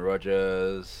 then Brendan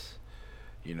Rodgers.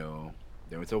 Then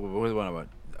we talk about what was one about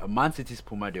Man City's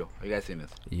Puma deal. Are you guys seen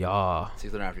this? Yeah.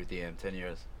 650 M, 10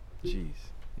 years. Jeez.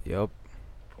 Yep.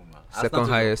 Puma. Second Arsenal took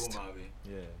highest. Puma, abi.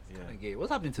 Yeah. Okay,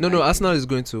 what's happening to No, Nike? Arsenal is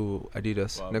going to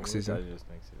Adidas Well, next we'll season. decide this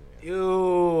next season, yeah.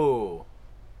 Yo.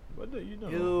 But you know,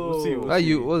 Yo. we'll see.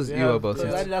 What's you about So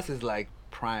it? Adidas is like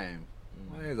prime.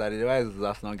 Why is Adidas? Why is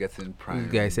Arsenal getting prime?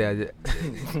 This guy said,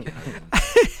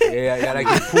 yeah, like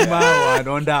a Puma or an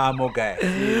Under Armour guy.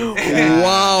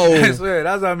 "Wow, I swear,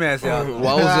 that's what I say.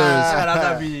 Wowzers.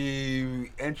 That'll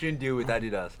be entering deal with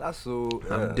Adidas. That's so.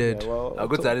 I'm dead." Yeah, well, I'll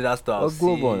go to Adidas store. That's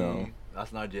global now.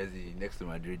 Arsenal jersey next to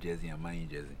Madrid jersey and Man U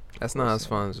jersey. That's not as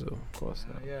fans though." Of course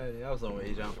not. Yeah, they have some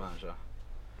Asian fans. Sure.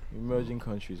 Emerging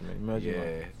countries, man. Emerging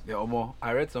Yeah, yeah. Omo,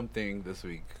 I read something this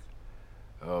week.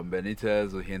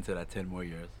 Benitez will hinted at 10 more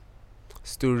years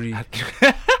Story,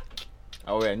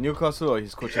 Oh yeah, Newcastle or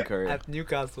his coaching career. at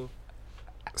Newcastle.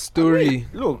 story.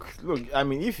 Look. I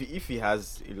mean, if he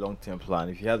has a long-term plan,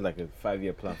 if he has like a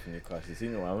 5-year plan for Newcastle, you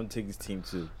know, I want to take this team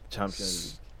to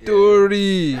Champions Story.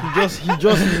 League. He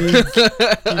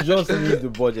just needs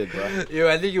the budget, bro. Yo,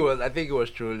 I think it was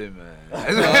trolling, man.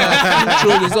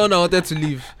 Troll is on. I wanted to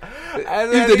leave.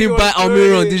 If they didn't buy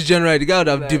Almiron this January, the guy would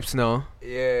have Like- dipped now.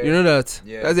 Yeah. You know that?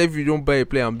 Yeah. That's if you don't buy a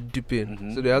player, I'm dipping.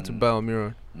 Mhm, So they have to mhm. buy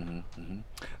Almiron.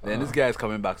 Then this guy is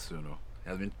coming back soon. No? He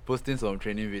has been posting some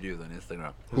training videos on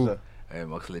Instagram. Who's that?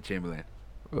 Oxlade Chamberlain.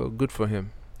 Oh, good for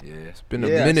him. Yeah. It's been a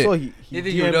Yeah, I minute. saw You think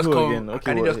he will DM'd just who come? again? Okay,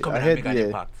 Can he well, just come I and heard, make an yeah,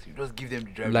 impact? You just give them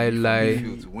the drive Lie, lie.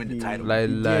 midfield to win the title. Lie, he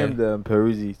lie. DM'd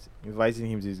Peruzzi, inviting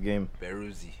him to his game.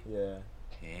 Peruzzi. Yeah.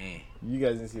 Yeah. You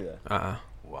guys didn't see that? Uh-uh.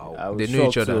 Wow. I was They knew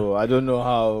each shocked, other. so I don't know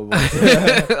how.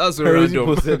 That's so Crazy random.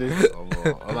 posted it.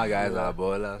 All my guys are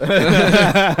ballers.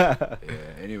 Yeah.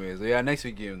 Anyways, so yeah, next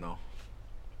week game now.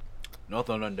 North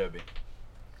London Derby.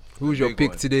 Who's your Big pick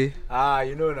one. today?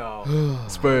 You know now.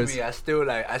 Spurs. Me, I still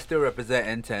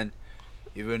represent N10,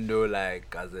 even though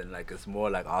like as in like it's more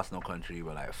like Arsenal country,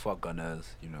 but like fuck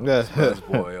Gunners, you know, Yeah. Spurs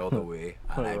boy all the way,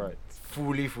 and I Alright.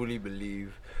 fully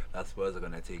believe that Spurs are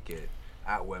gonna take it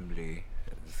at Wembley.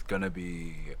 It's gonna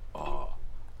be a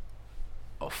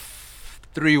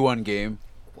 3-1 game.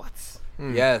 What?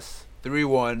 Yes,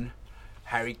 3-1.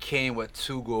 Harry Kane with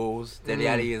 2 goals. Dele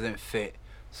Alli isn't fit,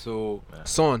 so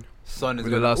Son. Son is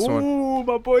With the gonna. last one. Ooh,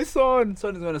 my boy Son.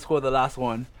 Son is gonna score the last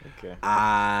one. Okay.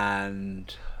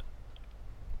 And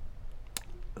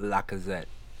Lacazette.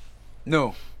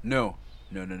 No.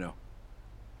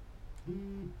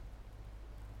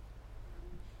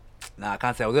 Nah, I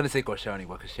can't say. I was gonna say Koscielny,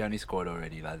 but Koscielny scored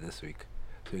already like this week,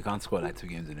 so he can't score like 2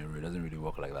 games in a row. It doesn't really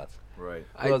work like that. Right.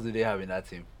 Who else do they have in that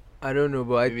team? I don't know,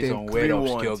 but I Maybe some think weird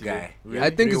 3-1 obscure today. guy. Really? I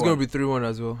think it's 3-1. gonna be 3-1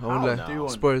 as well. I won't How lie. now? 3-1.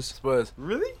 Spurs. Spurs.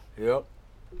 Really? Yep.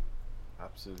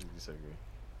 Absolutely disagree.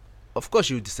 Of course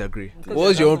you disagree. Because What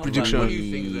was your own that's not like- prediction? What do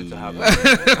you think is going to happen? What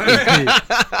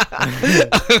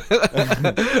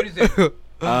do you think?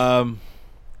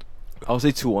 I'll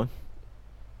say 2-1.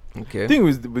 Okay. The thing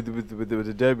with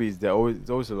the derbies, there's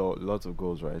always lots of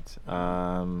goals, right?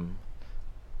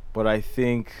 But I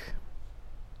think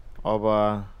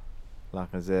Alba,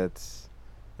 Lacazette,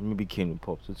 and maybe Kane will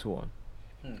pop. So 2-1.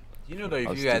 You know that if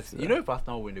I'll you stick guys, to you that. know if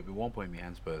Arsenal win, they'll be 1 point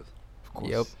behind Spurs. Of course.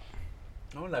 Yep.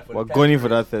 No, like for We're the going in title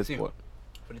for that race, third see, spot.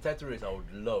 For the title race, I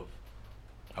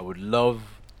would love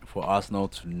for Arsenal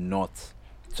to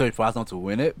for Arsenal to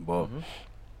win it, but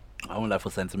I won't like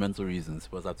for sentimental reasons.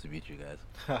 Spurs have to beat you guys.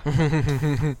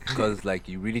 Because like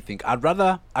you really think I'd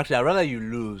rather you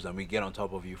lose and we get on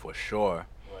top of you for sure,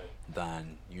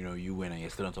 than you win and you're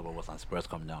still on top of us and Spurs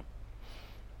come down.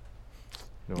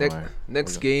 Don't Next- worry.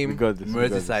 next We game, got this. we got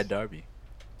this. Merseyside derby,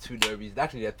 2 derbies.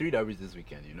 Actually, there are 3 derbies this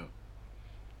weekend.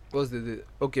 What's the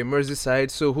okay,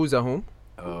 Merseyside. So who's at home?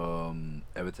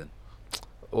 Everton.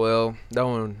 Well, that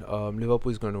one,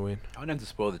 Liverpool is gonna win. I want them to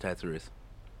spoil the title race.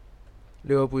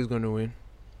 Liverpool is gonna win.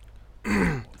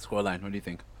 Scoreline, what do you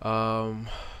think?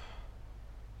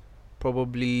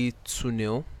 Probably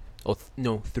 2-0 or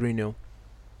 3-0.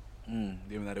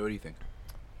 Even that, what do you think?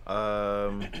 I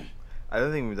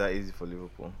don't think it's that easy for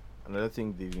Liverpool, and I don't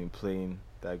think they've been playing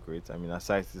that great. I mean,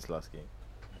 aside this last game,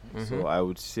 so I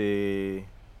would say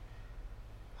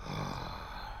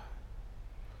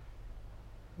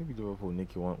maybe Liverpool nick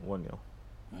it 1-0.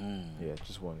 Yeah,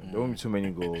 just 1-0. There won't be too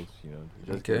many goals.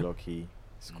 Just get Okay. lucky,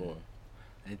 score.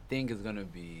 I think it's gonna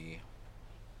be.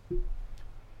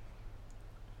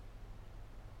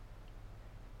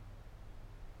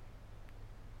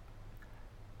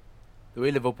 The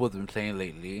way Liverpool's been playing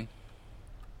lately,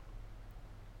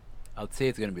 I'd say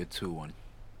it's gonna be a 2-1.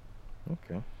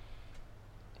 Okay.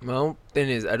 Well, thing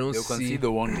is, I don't They'll see. concede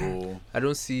the 1 goal. I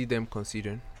don't see them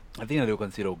conceding. I think that they'll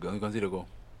concede a goal.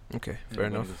 Okay, They're fair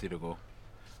gonna enough. concede a goal.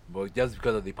 But just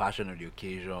because of the passion of the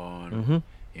occasion,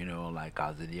 like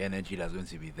as in the energy that's going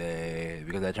to be there,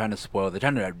 because they're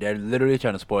literally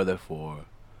trying to spoil it for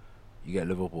you get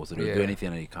Liverpool, so they'll do Yeah.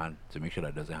 anything that they can to make sure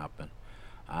that doesn't happen.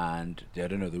 And I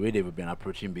don't know the way they've been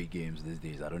approaching big games these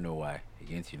days. I don't know why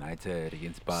against United,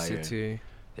 against Bayern, City.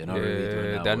 they're not really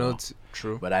doing that they're well. not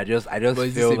true. But I just But it's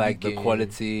feel just a like big the game.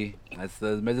 quality. It's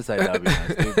the Merseyside derby. Man,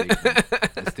 it's still big. Man.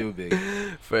 It's still big.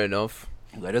 Fair enough.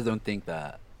 I just don't think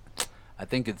that. I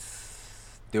think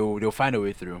they'll find a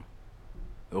way through.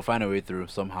 They'll find a way through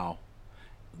somehow.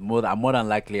 More than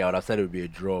likely, I would have said it would be a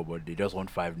draw, but they just want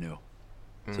 5-0.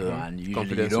 So and usually you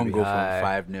Confidence will don't be go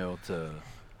high. from 5-0 to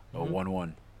a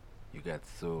 1-1. You get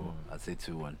so I'd say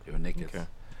 2-1. They'll nick it. Okay.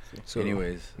 So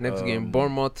Anyways, next game,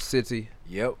 Bournemouth City.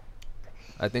 Yep,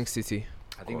 I think City.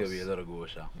 I think there'll be a lot of goals.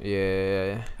 Sha.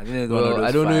 Yeah. I think it's one of Well, those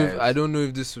I don't know. fives. I don't know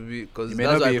if this will be because It may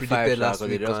that's not what be I a 5, predicted Sha, last 'cause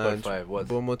they week. just scored And 5. What?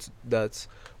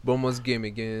 Bournemouth's game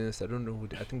against. I don't know.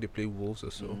 I think they play Wolves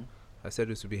or so. Mhm. I said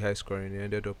this would be high scoring. It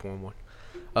ended up 1-1.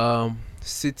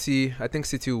 City. I think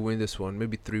City will win this one.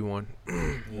 Maybe 3-1.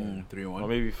 3-1. Or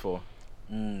maybe 4.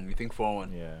 You think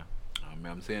 4-1? Yeah.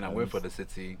 I'm saying I'm waiting for the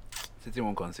City. City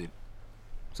won't concede.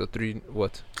 So 2-0.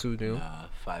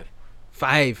 5.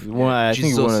 5. I think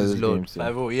Jesus one of is those Lord. games.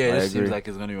 5-0. Yeah, I it just seems agree. like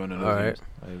it's gonna be one of those All right. games.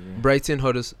 I agree. Brighton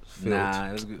Huddersfield.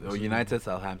 Nah, that's good. Oh, United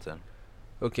Southampton.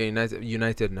 Okay,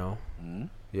 United now.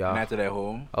 Yeah. United at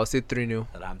home. I'll say 3-0.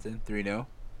 Southampton 3-0.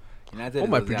 United. All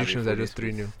my doesn't have a predictions are fully just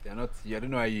 3-0. spaced- They're not. Yeah, I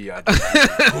don't know how you are.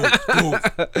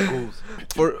 Goals.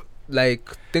 For like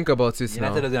think about it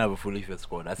United now. doesn't have a fully fit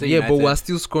squad. I say Yeah, United, but we're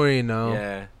still scoring now.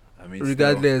 Yeah, I mean,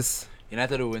 Regardless, still,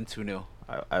 United will win 2-0.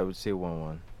 I would say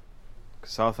 1-1.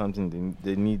 Southampton,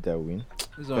 they need that win.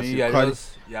 This one, Because you you guys can't-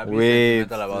 just being Wait,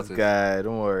 sentimental about this it. guy,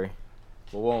 don't worry.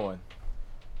 But 1-1.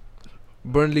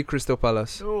 Burnley, Crystal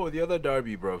Palace. No, the other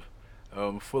derby, bro.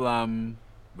 Fulham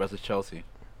versus Chelsea.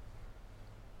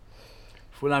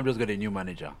 Fulham just got a new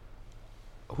manager.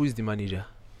 Who is the manager?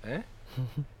 Eh?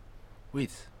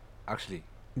 Wait, actually,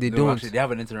 They no, don't. Actually, they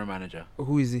have an interim manager.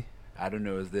 Who is he? I don't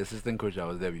know. It's the assistant coach that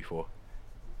was there before.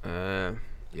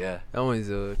 Yeah. That one is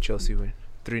a Chelsea win.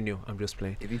 3-0. I'm just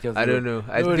playing. You think Chelsea I don't will- know.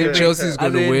 I No, think no, Chelsea's as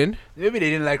going to in, win. Maybe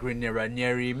they didn't like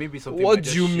Ranieri. Maybe something. What might do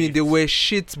just you mean? shift. They were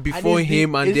shit before it's the-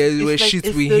 him, and it's- they were it's like- shit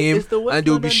it's with the- him, it's the West and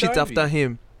they will be London shit derby. after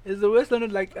him. It's the West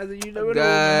London, like, as you never know.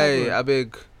 Guy, I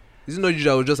beg. Is it not you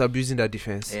that was just abusing that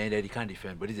defense? And they can't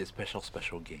defend, but it's a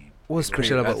special game. What's Like,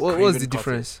 special about? that's What's Craven the Cottage.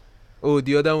 difference? Oh,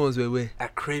 the other ones were where?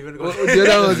 At Craven Oh, the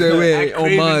other ones were where? At On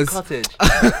Craven Mars. Cottage.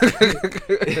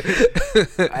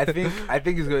 I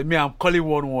think it's good. Me, I'm calling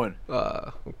 1-1.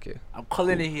 Okay. I'm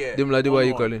calling it here. Demlade, what are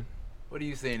you 1-1. calling? What are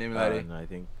you saying, Demlade? No, I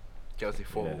think Chelsea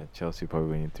 4. yeah, Chelsea probably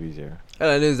winning 3-0. All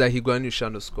I know is that Higuain shall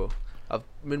not score. I've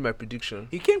made my prediction.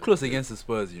 He came close against the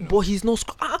Spurs, you know. But he's not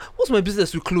what's my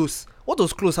business with close? What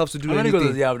does close have to do How with many goals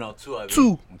does he anything? have now? 2. I think.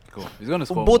 2. Cool. He's gonna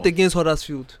score Both more. against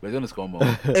Huddersfield. But he's gonna score more.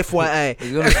 FYI.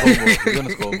 He's gonna score more. He's gonna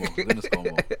score more. He's gonna score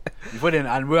more. Before then,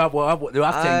 and they'll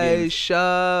have 10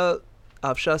 games.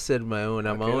 I've just said my own,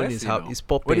 and my Okay, own let's is see how now. it's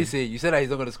popping. What do you say? You said that he's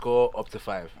not gonna score up to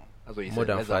 5. That's what you More said.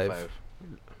 than Less than 5.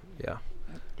 Yeah.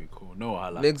 Okay, cool. No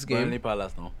Hala. Next game. Burnley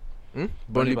Palace, no.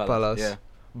 Burnley Palace. Yeah.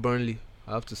 Burnley.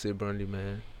 I have to say Burnley,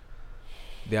 man.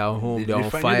 They are home. They They're on They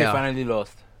fire. finally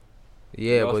lost.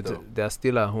 Yeah, lost but though. they're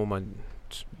still at home and And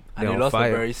they're they on lost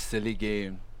fire. a very silly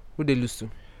game. Who they lose to?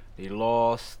 They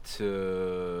lost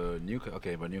to Newcastle.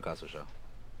 Okay, but Newcastle, sure.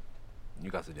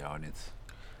 Newcastle, they are on it.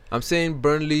 I'm saying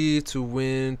Burnley to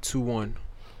win 2-1.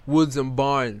 Woods and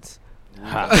Barnes.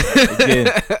 Again.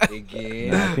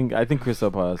 Again. No, I think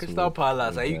Crystal Palace. Crystal will-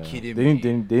 Palace, are you yeah. kidding they me?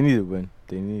 They need to win.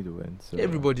 They need to win. So,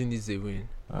 Everybody needs a win.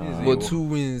 This is But a- 2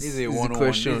 wins This is is a the 1-1.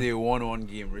 question. This is a 1-1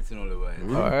 game written all over it.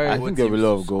 Really? Alright. I Both think there'll be a teams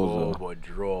lot to of goals. score, Though. but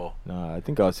draw. Nah, I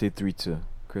think I'll say 3-2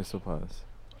 Crystal Palace.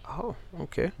 Oh,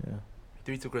 okay. Yeah,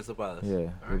 3-2 Crystal Palace. yeah,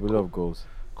 Alright, there'll be a lot of goals.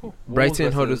 Cool. Brighton Wolves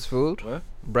versus- Huddersfield. What?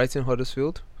 Brighton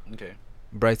Huddersfield. Okay.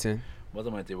 Brighton. What's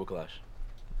on my table clash?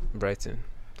 Brighton.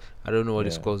 I don't know what the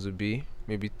Yeah. scores will be.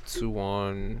 Maybe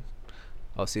 2-1.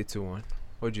 I'll say 2-1.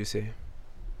 What do you say?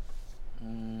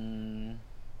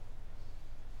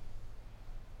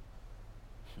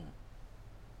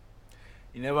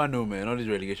 You never know, man. All these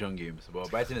relegation games. But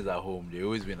Brighton is at home. They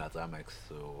always win at Amex.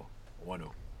 So, 1-0.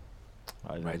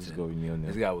 I'll Brighton. just go with 0-0.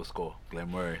 This guy will score.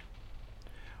 Glenn Murray.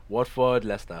 Watford,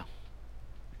 Leicester.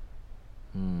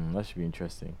 That should be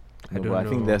interesting. I No, don't but I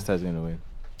think know. Leicester's going to win.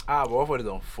 But Watford is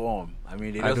on form. I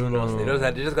mean, they I just don't lost. know.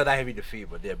 They just got that heavy defeat,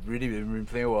 but they've really been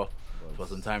playing well for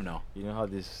some time now. You know how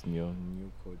this new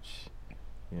coach,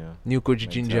 New coach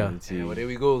Ginger. mentality- Yeah, well, there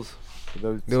we goes.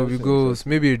 There will be goals.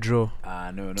 Maybe a draw.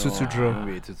 No. 2-2 draw.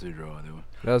 Maybe a 2-2 draw.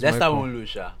 That's my Leicester call. won't lose,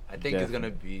 Sha. I think it's going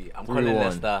to be. I'm 3-1. calling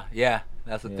Leicester. Yeah,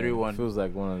 that's a 3-1. Feels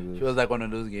like one of those. Feels like one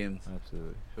of those games.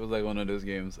 Absolutely. Feels like one of those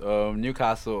games.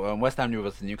 Newcastle. West Ham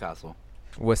versus Newcastle.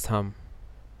 West Ham.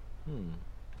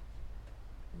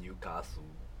 Newcastle.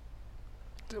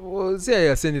 Well, see,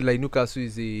 you're saying it like Newcastle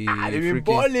is a They've been freaking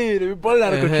balling. They've been balling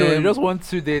out of control. They Ahem. just won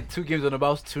 2 games on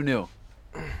about 2-0.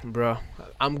 bruh.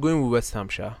 I'm going with West Ham,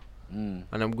 Sha. And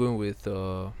I'm going with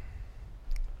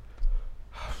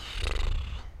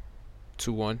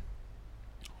 2-1.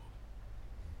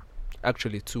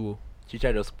 Actually 2-0.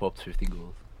 Chicha just popped 50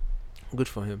 goals. Good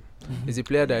for him. He's a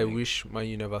player that I wish Man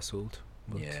U never sold.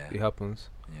 But Yeah. it happens.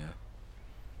 Yeah.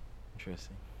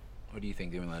 Interesting. What do you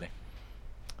think, Demilade?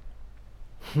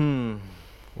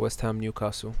 West Ham,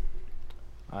 Newcastle.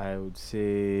 I would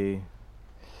say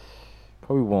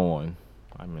probably 1-1.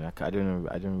 I mean, I don't know.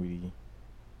 I don't really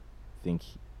think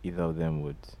either of them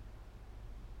would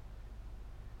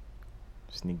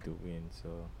sneak the win. So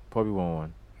probably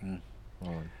 1-1. 1-1. I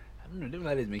don't know.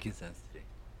 Demilade is making sense today.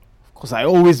 Of course, I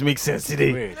always make sense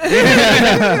today. Weird. Like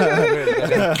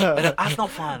an Arsenal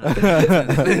fan.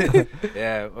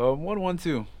 Yeah.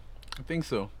 1-1-2. I think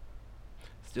so.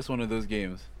 It's just one of those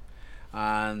games.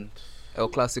 And El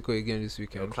Clasico again this El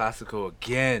weekend. Clasico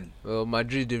again. Well,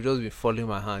 Madrid, they've just been falling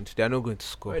my hand. They are not going to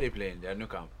Where score. are they playing? They're Nou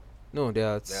Camp. No, they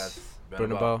are at That's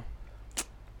Bernabeu.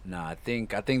 Nah, I think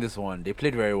this one they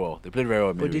played very well. They played very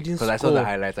well, But they didn't because I saw the score.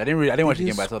 highlights. I didn't watch the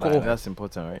game, but I saw the score. highlights. That's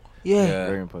important, right? Yeah. Yeah.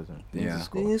 Very important. They need to Yeah.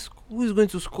 score. Who is going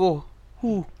to score?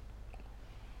 Who?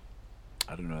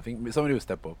 I don't know. I think somebody will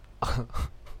step up.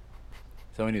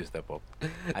 Somebody will step up.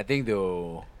 I think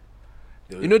they'll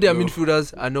You know their they'll-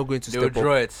 midfielders are not going to They'll step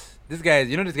draw up. it. This guy's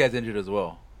injured as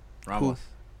well. Ramos.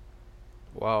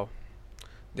 Wow.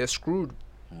 They're screwed.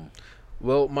 Mm.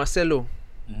 Well, Marcelo,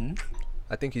 Mm-hmm.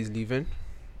 I think he's leaving.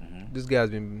 Mm-hmm. This guy has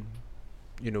been,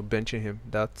 benching him.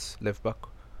 That's left back.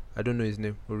 I don't know his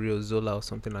name. Uriel Zola or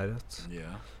something like that.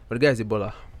 Yeah. But the guy is a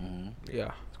baller. Mm-hmm.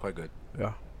 Yeah. It's quite good.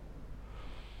 Yeah.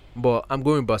 But I'm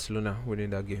going Barcelona winning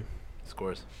that game.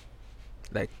 Scores.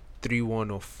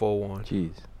 3-1 or 4-1.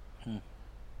 Jeez. Hmm.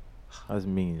 That's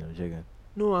mean, Jagan.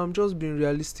 No, I'm just being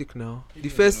realistic now. You The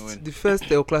think they're first gonna win? the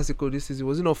first El Clasico this season,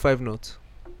 was it not 5-0?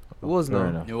 It was Fair now.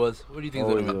 enough. It was. What do you think is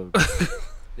Always going to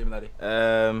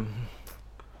win?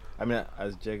 I mean,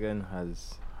 as Jagan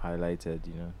has highlighted,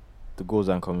 the goals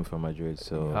aren't coming from Madrid,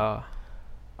 so Ah,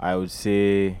 I would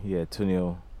say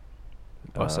 2-0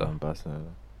 Barca. Barcelona.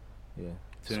 Yeah.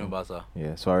 2-0 Barca.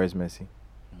 Yeah, Suarez, Messi.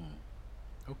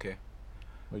 Okay.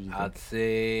 What do you I'd think?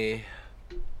 say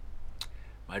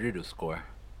Madrid will score.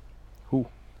 Who?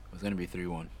 It's going to be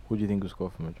 3-1. Who do you think will score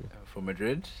for Madrid? For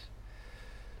Madrid,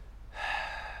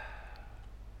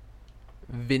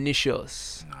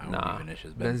 Vinicius. Nah, it won't Nah. be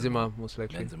Vinicius. Benzema, most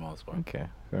likely. Benzema will score. Okay,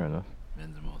 fair enough.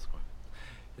 Benzema will score.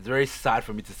 It's very sad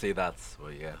for me to say that,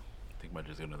 but yeah, I think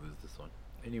Madrid's going to lose this one.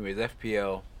 Anyways,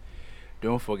 FPL.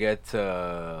 Don't forget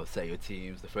to set your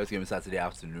teams. The first game is Saturday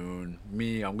afternoon.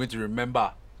 I'm going to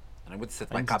remember, and I'm going to set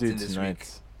I my need to do captain it this tonight. week.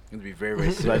 It's going to be very,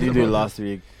 very So I serious. did do it last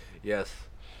week. Yes.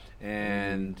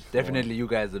 And Mm, definitely you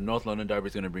guys, the North London Derby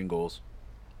is going to bring goals.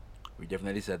 We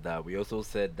definitely said that. We also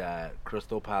said that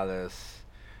Crystal Palace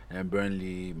and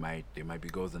Burnley might be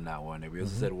goals in that one. And we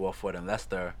also said Watford and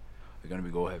Leicester are going to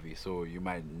be goal heavy. So you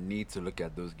might need to look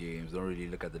at those games. Don't really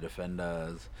look at the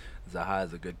defenders. Zaha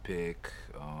is a good pick.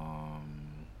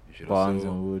 You should Barnes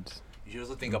also, and Woods. you should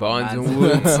also think about Barnes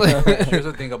Man and City. Woods. You should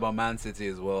also think about Man City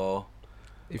as well.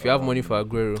 If you have money for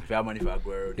Aguero, If you have money for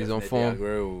Aguero, He's on definitely form.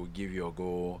 Aguero will give you a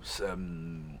goal.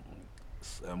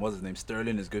 What's his name?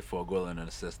 Sterling is good for a goal and an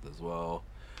assist as well.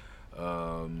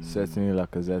 Certainly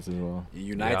Lacazette as well.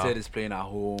 United Yeah. is playing at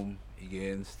home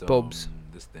against Pubs.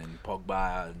 this thing.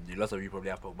 Pogba. Lots of you probably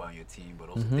have Pogba on your team, but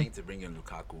also Mhm. think to bring in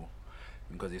Lukaku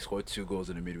because he scored 2 goals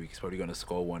in the midweek. He's probably going to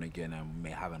score 1 again and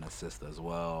may have an assist as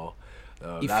well.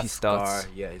 If that he starts.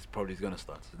 Scar, yeah, he's probably going to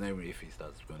start. It's not even if he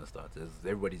starts, he's going to start.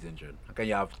 Everybody's injured. How can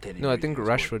you have 10 no, I injuries think if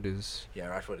you scored? Rashford is. Yeah,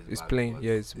 Rashford is He's back, playing, but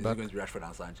yeah, he's is back. it going to be Rashford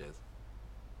and Sanchez?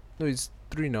 No, it's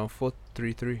 3 now.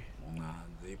 4-3-3. Nah,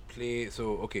 they play.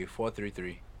 So, okay,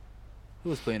 4-3-3. Who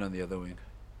was playing on the other wing?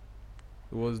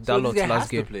 It was So this Dalot guy has last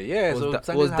to game. play. Yeah, so was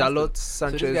Sanchez was has to- Dalot, So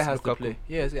Sanchez, this guy has to Lukaku? play.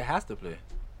 Yeah, this guy has to play.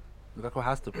 Lukaku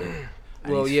has to play.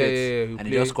 And Well, he's yeah, fit, yeah, yeah. And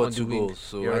he just scored 2 wing. goals,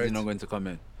 so You're why is right. he not going to come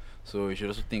in? So you should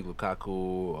also think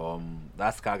Lukaku.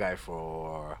 That Scar guy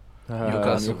for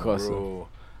Newcastle. bro.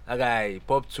 That guy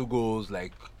popped 2 goals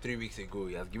like 3 weeks ago.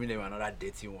 He has given them another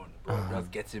dirty one, bro.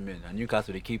 Just get him in. And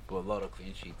Newcastle, they keep a lot of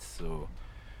clean sheets, so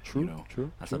True, you know,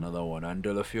 true. that's true. another one. And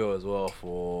Delafio as well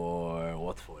for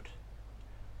Watford.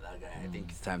 That guy, I think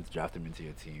it's time to draft him into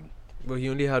your team But he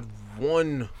only had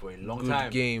one for a long good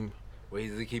time. game. Where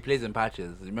he plays in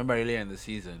patches. Remember earlier in the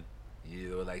season,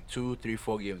 there were like 2, 3,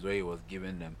 4 games where he was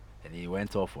giving them, and he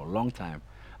went off for a long time,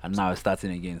 and now it's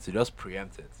starting again. So just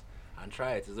preempt it and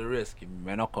try it. It's a risk. It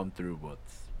may not come through, but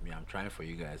I'm trying for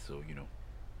you guys. So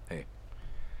hey.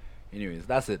 Anyways,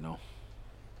 that's it now.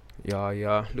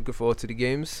 Yeah. Looking forward to the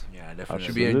games. Yeah, definitely.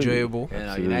 Should be Absolutely. enjoyable. And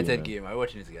Absolutely, United man. game. Are we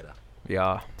watching it together?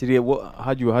 Yeah. Today,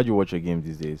 how do you watch your game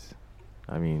these days?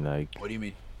 I mean, like, What do you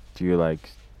mean? do you like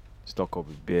stock up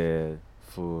with beer,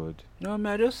 food? No,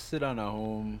 man. I just sit down at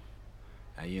home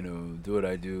and do what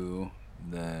I do.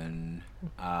 Then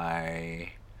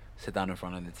I sit down in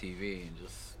front of the TV and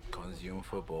just consume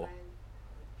football.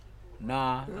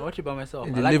 Nah, I watch it by myself.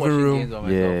 In I the like living watching room. games by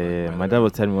myself. Yeah. My dad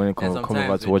was telling me when he And come over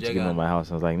sometimes to watch a with game Jega. at my house.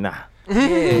 I was like, nah.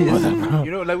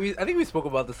 I think we spoke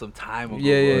about this some time ago.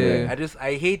 Yeah. but, like,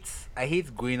 I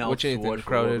hate going out Watching to it in watch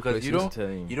football crowded because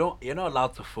places. you're not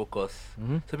allowed to focus.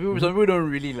 Mhm. Some people don't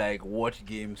really like watch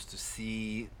games to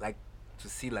see like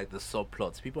the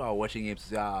subplots. People are watching games to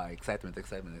say excitement. This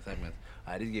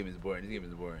game is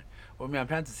boring. Well, I'm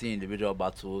trying to see individual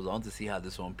battles. I want to see how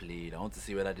this one played. I want to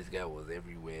see whether this guy was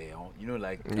everywhere. I want to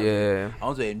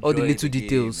enjoy All the little game.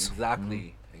 details.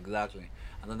 Exactly. And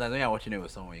sometimes when you're watching it with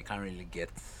someone, you can't really get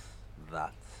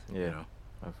that. Yeah. You know?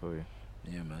 I feel you.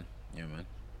 Yeah, man.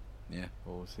 Yeah,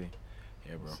 We'll see.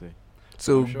 bro. We'll see.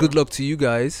 So I'm sure. good luck to you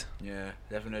guys. Yeah,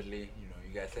 definitely.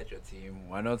 You guys set your team.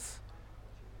 Why not?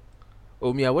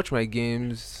 Oh, me, I watch my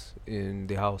games in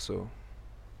the house, so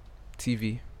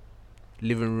TV.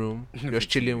 living room, just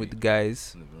chilling with the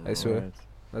guys. I swear. Alright.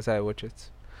 That's how I watch it.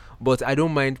 But I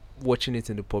don't mind watching it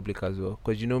in the public as well.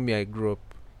 Because you know me, I grew up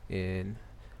in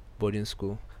boarding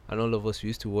school. And all of us, we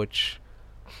used to watch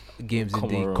games in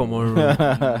the common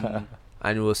room.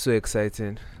 And it was so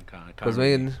exciting.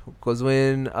 Because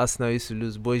when Arsenal used to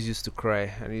lose, boys used to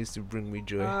cry. And it used to bring me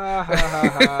joy. Because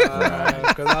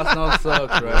Arsenal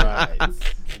sucks, right?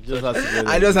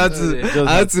 I just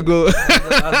had to go.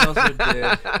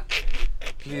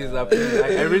 Please,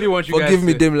 I really want you guys Forgive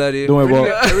me, Dame Lade. Don't worry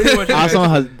about I really want you guys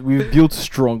Arsenal we've built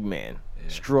strong men. Yeah.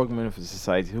 Strong men for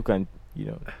society who can,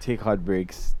 take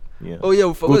heartbreaks. Oh yeah, we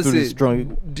go forgot through to the say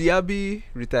strong. Diaby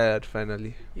retired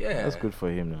finally. Yeah, That's good for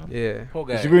him now. Yeah, Poor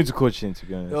guy. He's going to coaching, to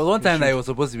be honest. There was one time that he was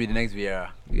supposed to be the next Vieira.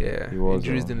 yeah. He was.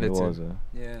 Injuries didn't let him.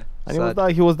 Yeah.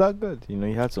 And he was that good. He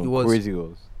had some He was. crazy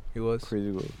goals. He was.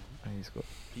 Crazy goals. And he scored.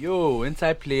 Yo,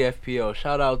 inside play FPL.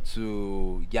 Shout out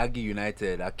to Yagi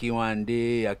United,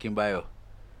 Akinwande, Akinbayo.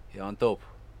 You're on top.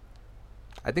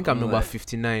 I think I'm Oh, number like-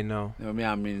 59 now. No, me,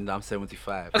 I'm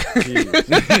 75.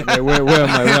 Jeez. Like, where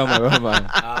am I?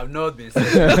 I've not been. I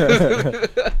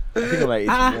think I'm like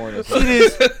 81 or See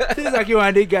something. this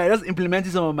Akinwande guy just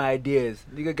implementing some of my ideas.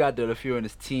 Nigga got Delafio on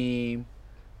his team.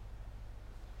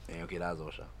 Yeah, okay, that's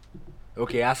Osha.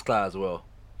 Okay, Askar as well.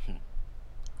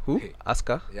 Who? Hey.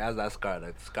 Aska? He has that Scar,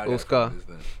 like Scar. Oh, guy Scar. from this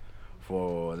thing.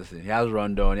 For listen, he has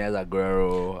Rondon, he has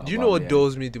Aguero. Do you know what Aubameyang.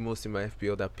 dulls me the most in my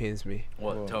FPL that pains me?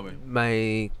 What? Oh. Tell me.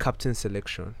 My captain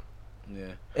selection.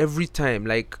 Yeah. Every time,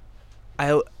 like,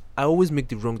 I always make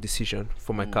the wrong decision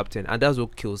for my Mm. captain, and that's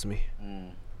what kills me.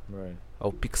 Mm. Right.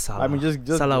 I'll pick Salah. I mean, just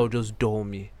Salah will just dull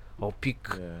me. I'll pick.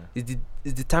 Yeah.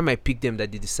 It's the time I pick them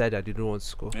that they decide that they don't want to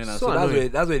score. You know, so so annoying.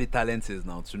 that's where the talent is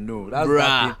now to know. That's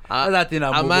Bruh, that thing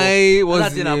that am Bobo, I? What's that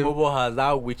the thing that name? Bobo has.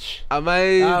 That witch. Am I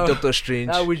That- Doctor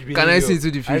Strange? That witch Can I behavior. see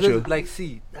into the I future? just, like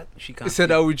see that she can. He said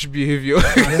that witch behavior.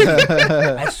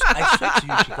 I swear to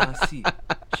you, she can see.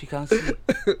 She can see.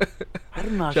 I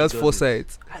don't know. How She has does foresight.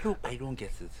 it. I don't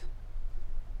get it.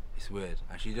 It's weird,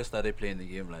 and she just started playing the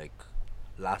game like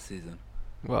last season.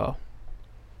 Wow.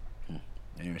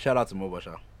 Anyway, shout out to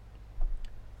Mobasha.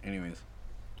 Anyways,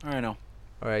 all right now.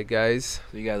 All right, guys.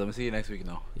 So you guys, I'm gonna see you next week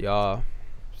now. Yeah.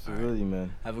 Really,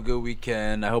 man. Have a good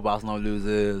weekend. I hope Arsenal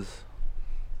loses.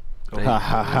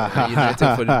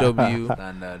 United for the W.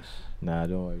 Standard. Nah,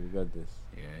 don't worry. We got this.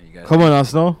 Yeah, you guys. Come on,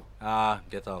 Arsenal.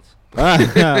 Get out.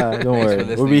 Don't for worry. We'll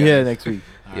listening, be here guys. next week.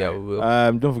 Yeah, Alright. we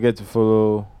will. Don't forget to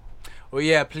follow. Oh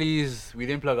yeah, please. We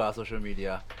didn't plug our social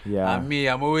media. Yeah. And me,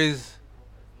 I'm always.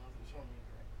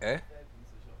 Eh?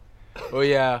 Oh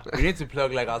yeah, we need to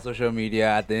plug like our social media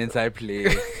at the Inside Play.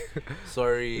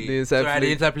 Sorry, The Inside sorry, at Play.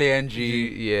 the Inside Play NG.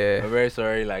 Yeah. We're very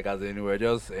sorry, like as in we're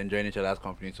just enjoying each other's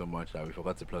company so much that we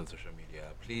forgot to plug social media.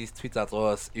 Please tweet at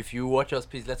us. If you watch us,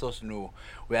 please let us know.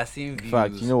 We are seeing In views.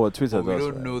 fact, you know what? Twitter but we does.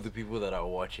 don't right? know the people that are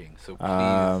watching. So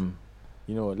please.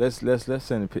 You know what? Let's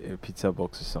send a pizza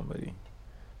box to somebody.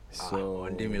 So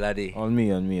on Demilade. on me.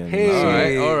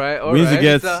 Hey. All right. We need to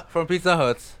get- From Pizza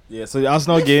Hut. Yeah. So the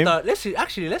Arsenal game. Let's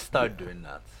start doing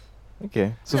that.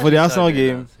 Okay. So Yeah, for the let's Arsenal start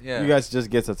doing game, that. Yeah. you guys just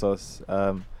get at us.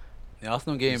 The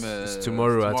Arsenal game It's is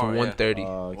tomorrow at 1:30. Okay,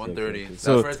 1:30. okay. That's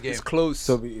So the first game. It's close.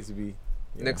 it'll be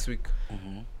yeah. Next week.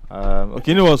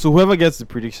 Okay, you know what? So whoever gets the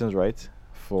predictions right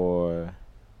for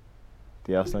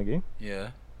the Arsenal game,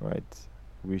 Yeah. right?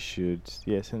 We should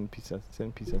send pizza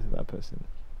to that person.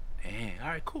 All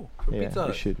right, cool. For Yeah, Pizza we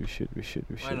Hut. should.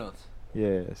 Why not?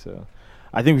 Yeah, so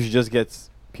I think we should just get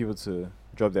people to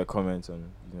drop their comments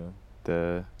on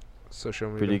the Social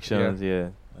media. predictions,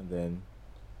 and then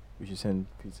we should send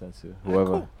pizza to Alright, whoever.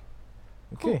 cool.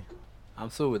 Okay,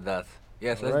 I'm so with that.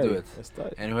 Yes, let's alright, do it. Let's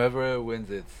start. And whoever wins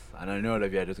it, and I know all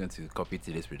of you are just going to copy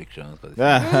today's predictions. Cause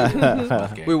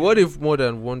Yeah. Wait, what if more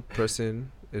than one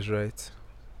person is right?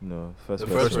 No, first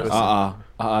The first person.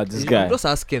 person. This I'm guy. just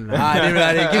asking. now. I didn't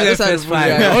really give them Just first ask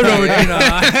five. me, yeah. Hold on with you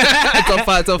now. top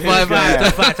five. Top five.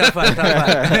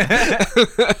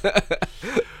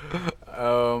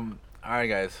 All right,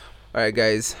 guys. All right,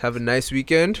 guys. Have a nice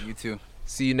weekend. You too.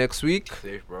 See you next week.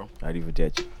 Safe, bro.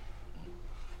 Arrivederci.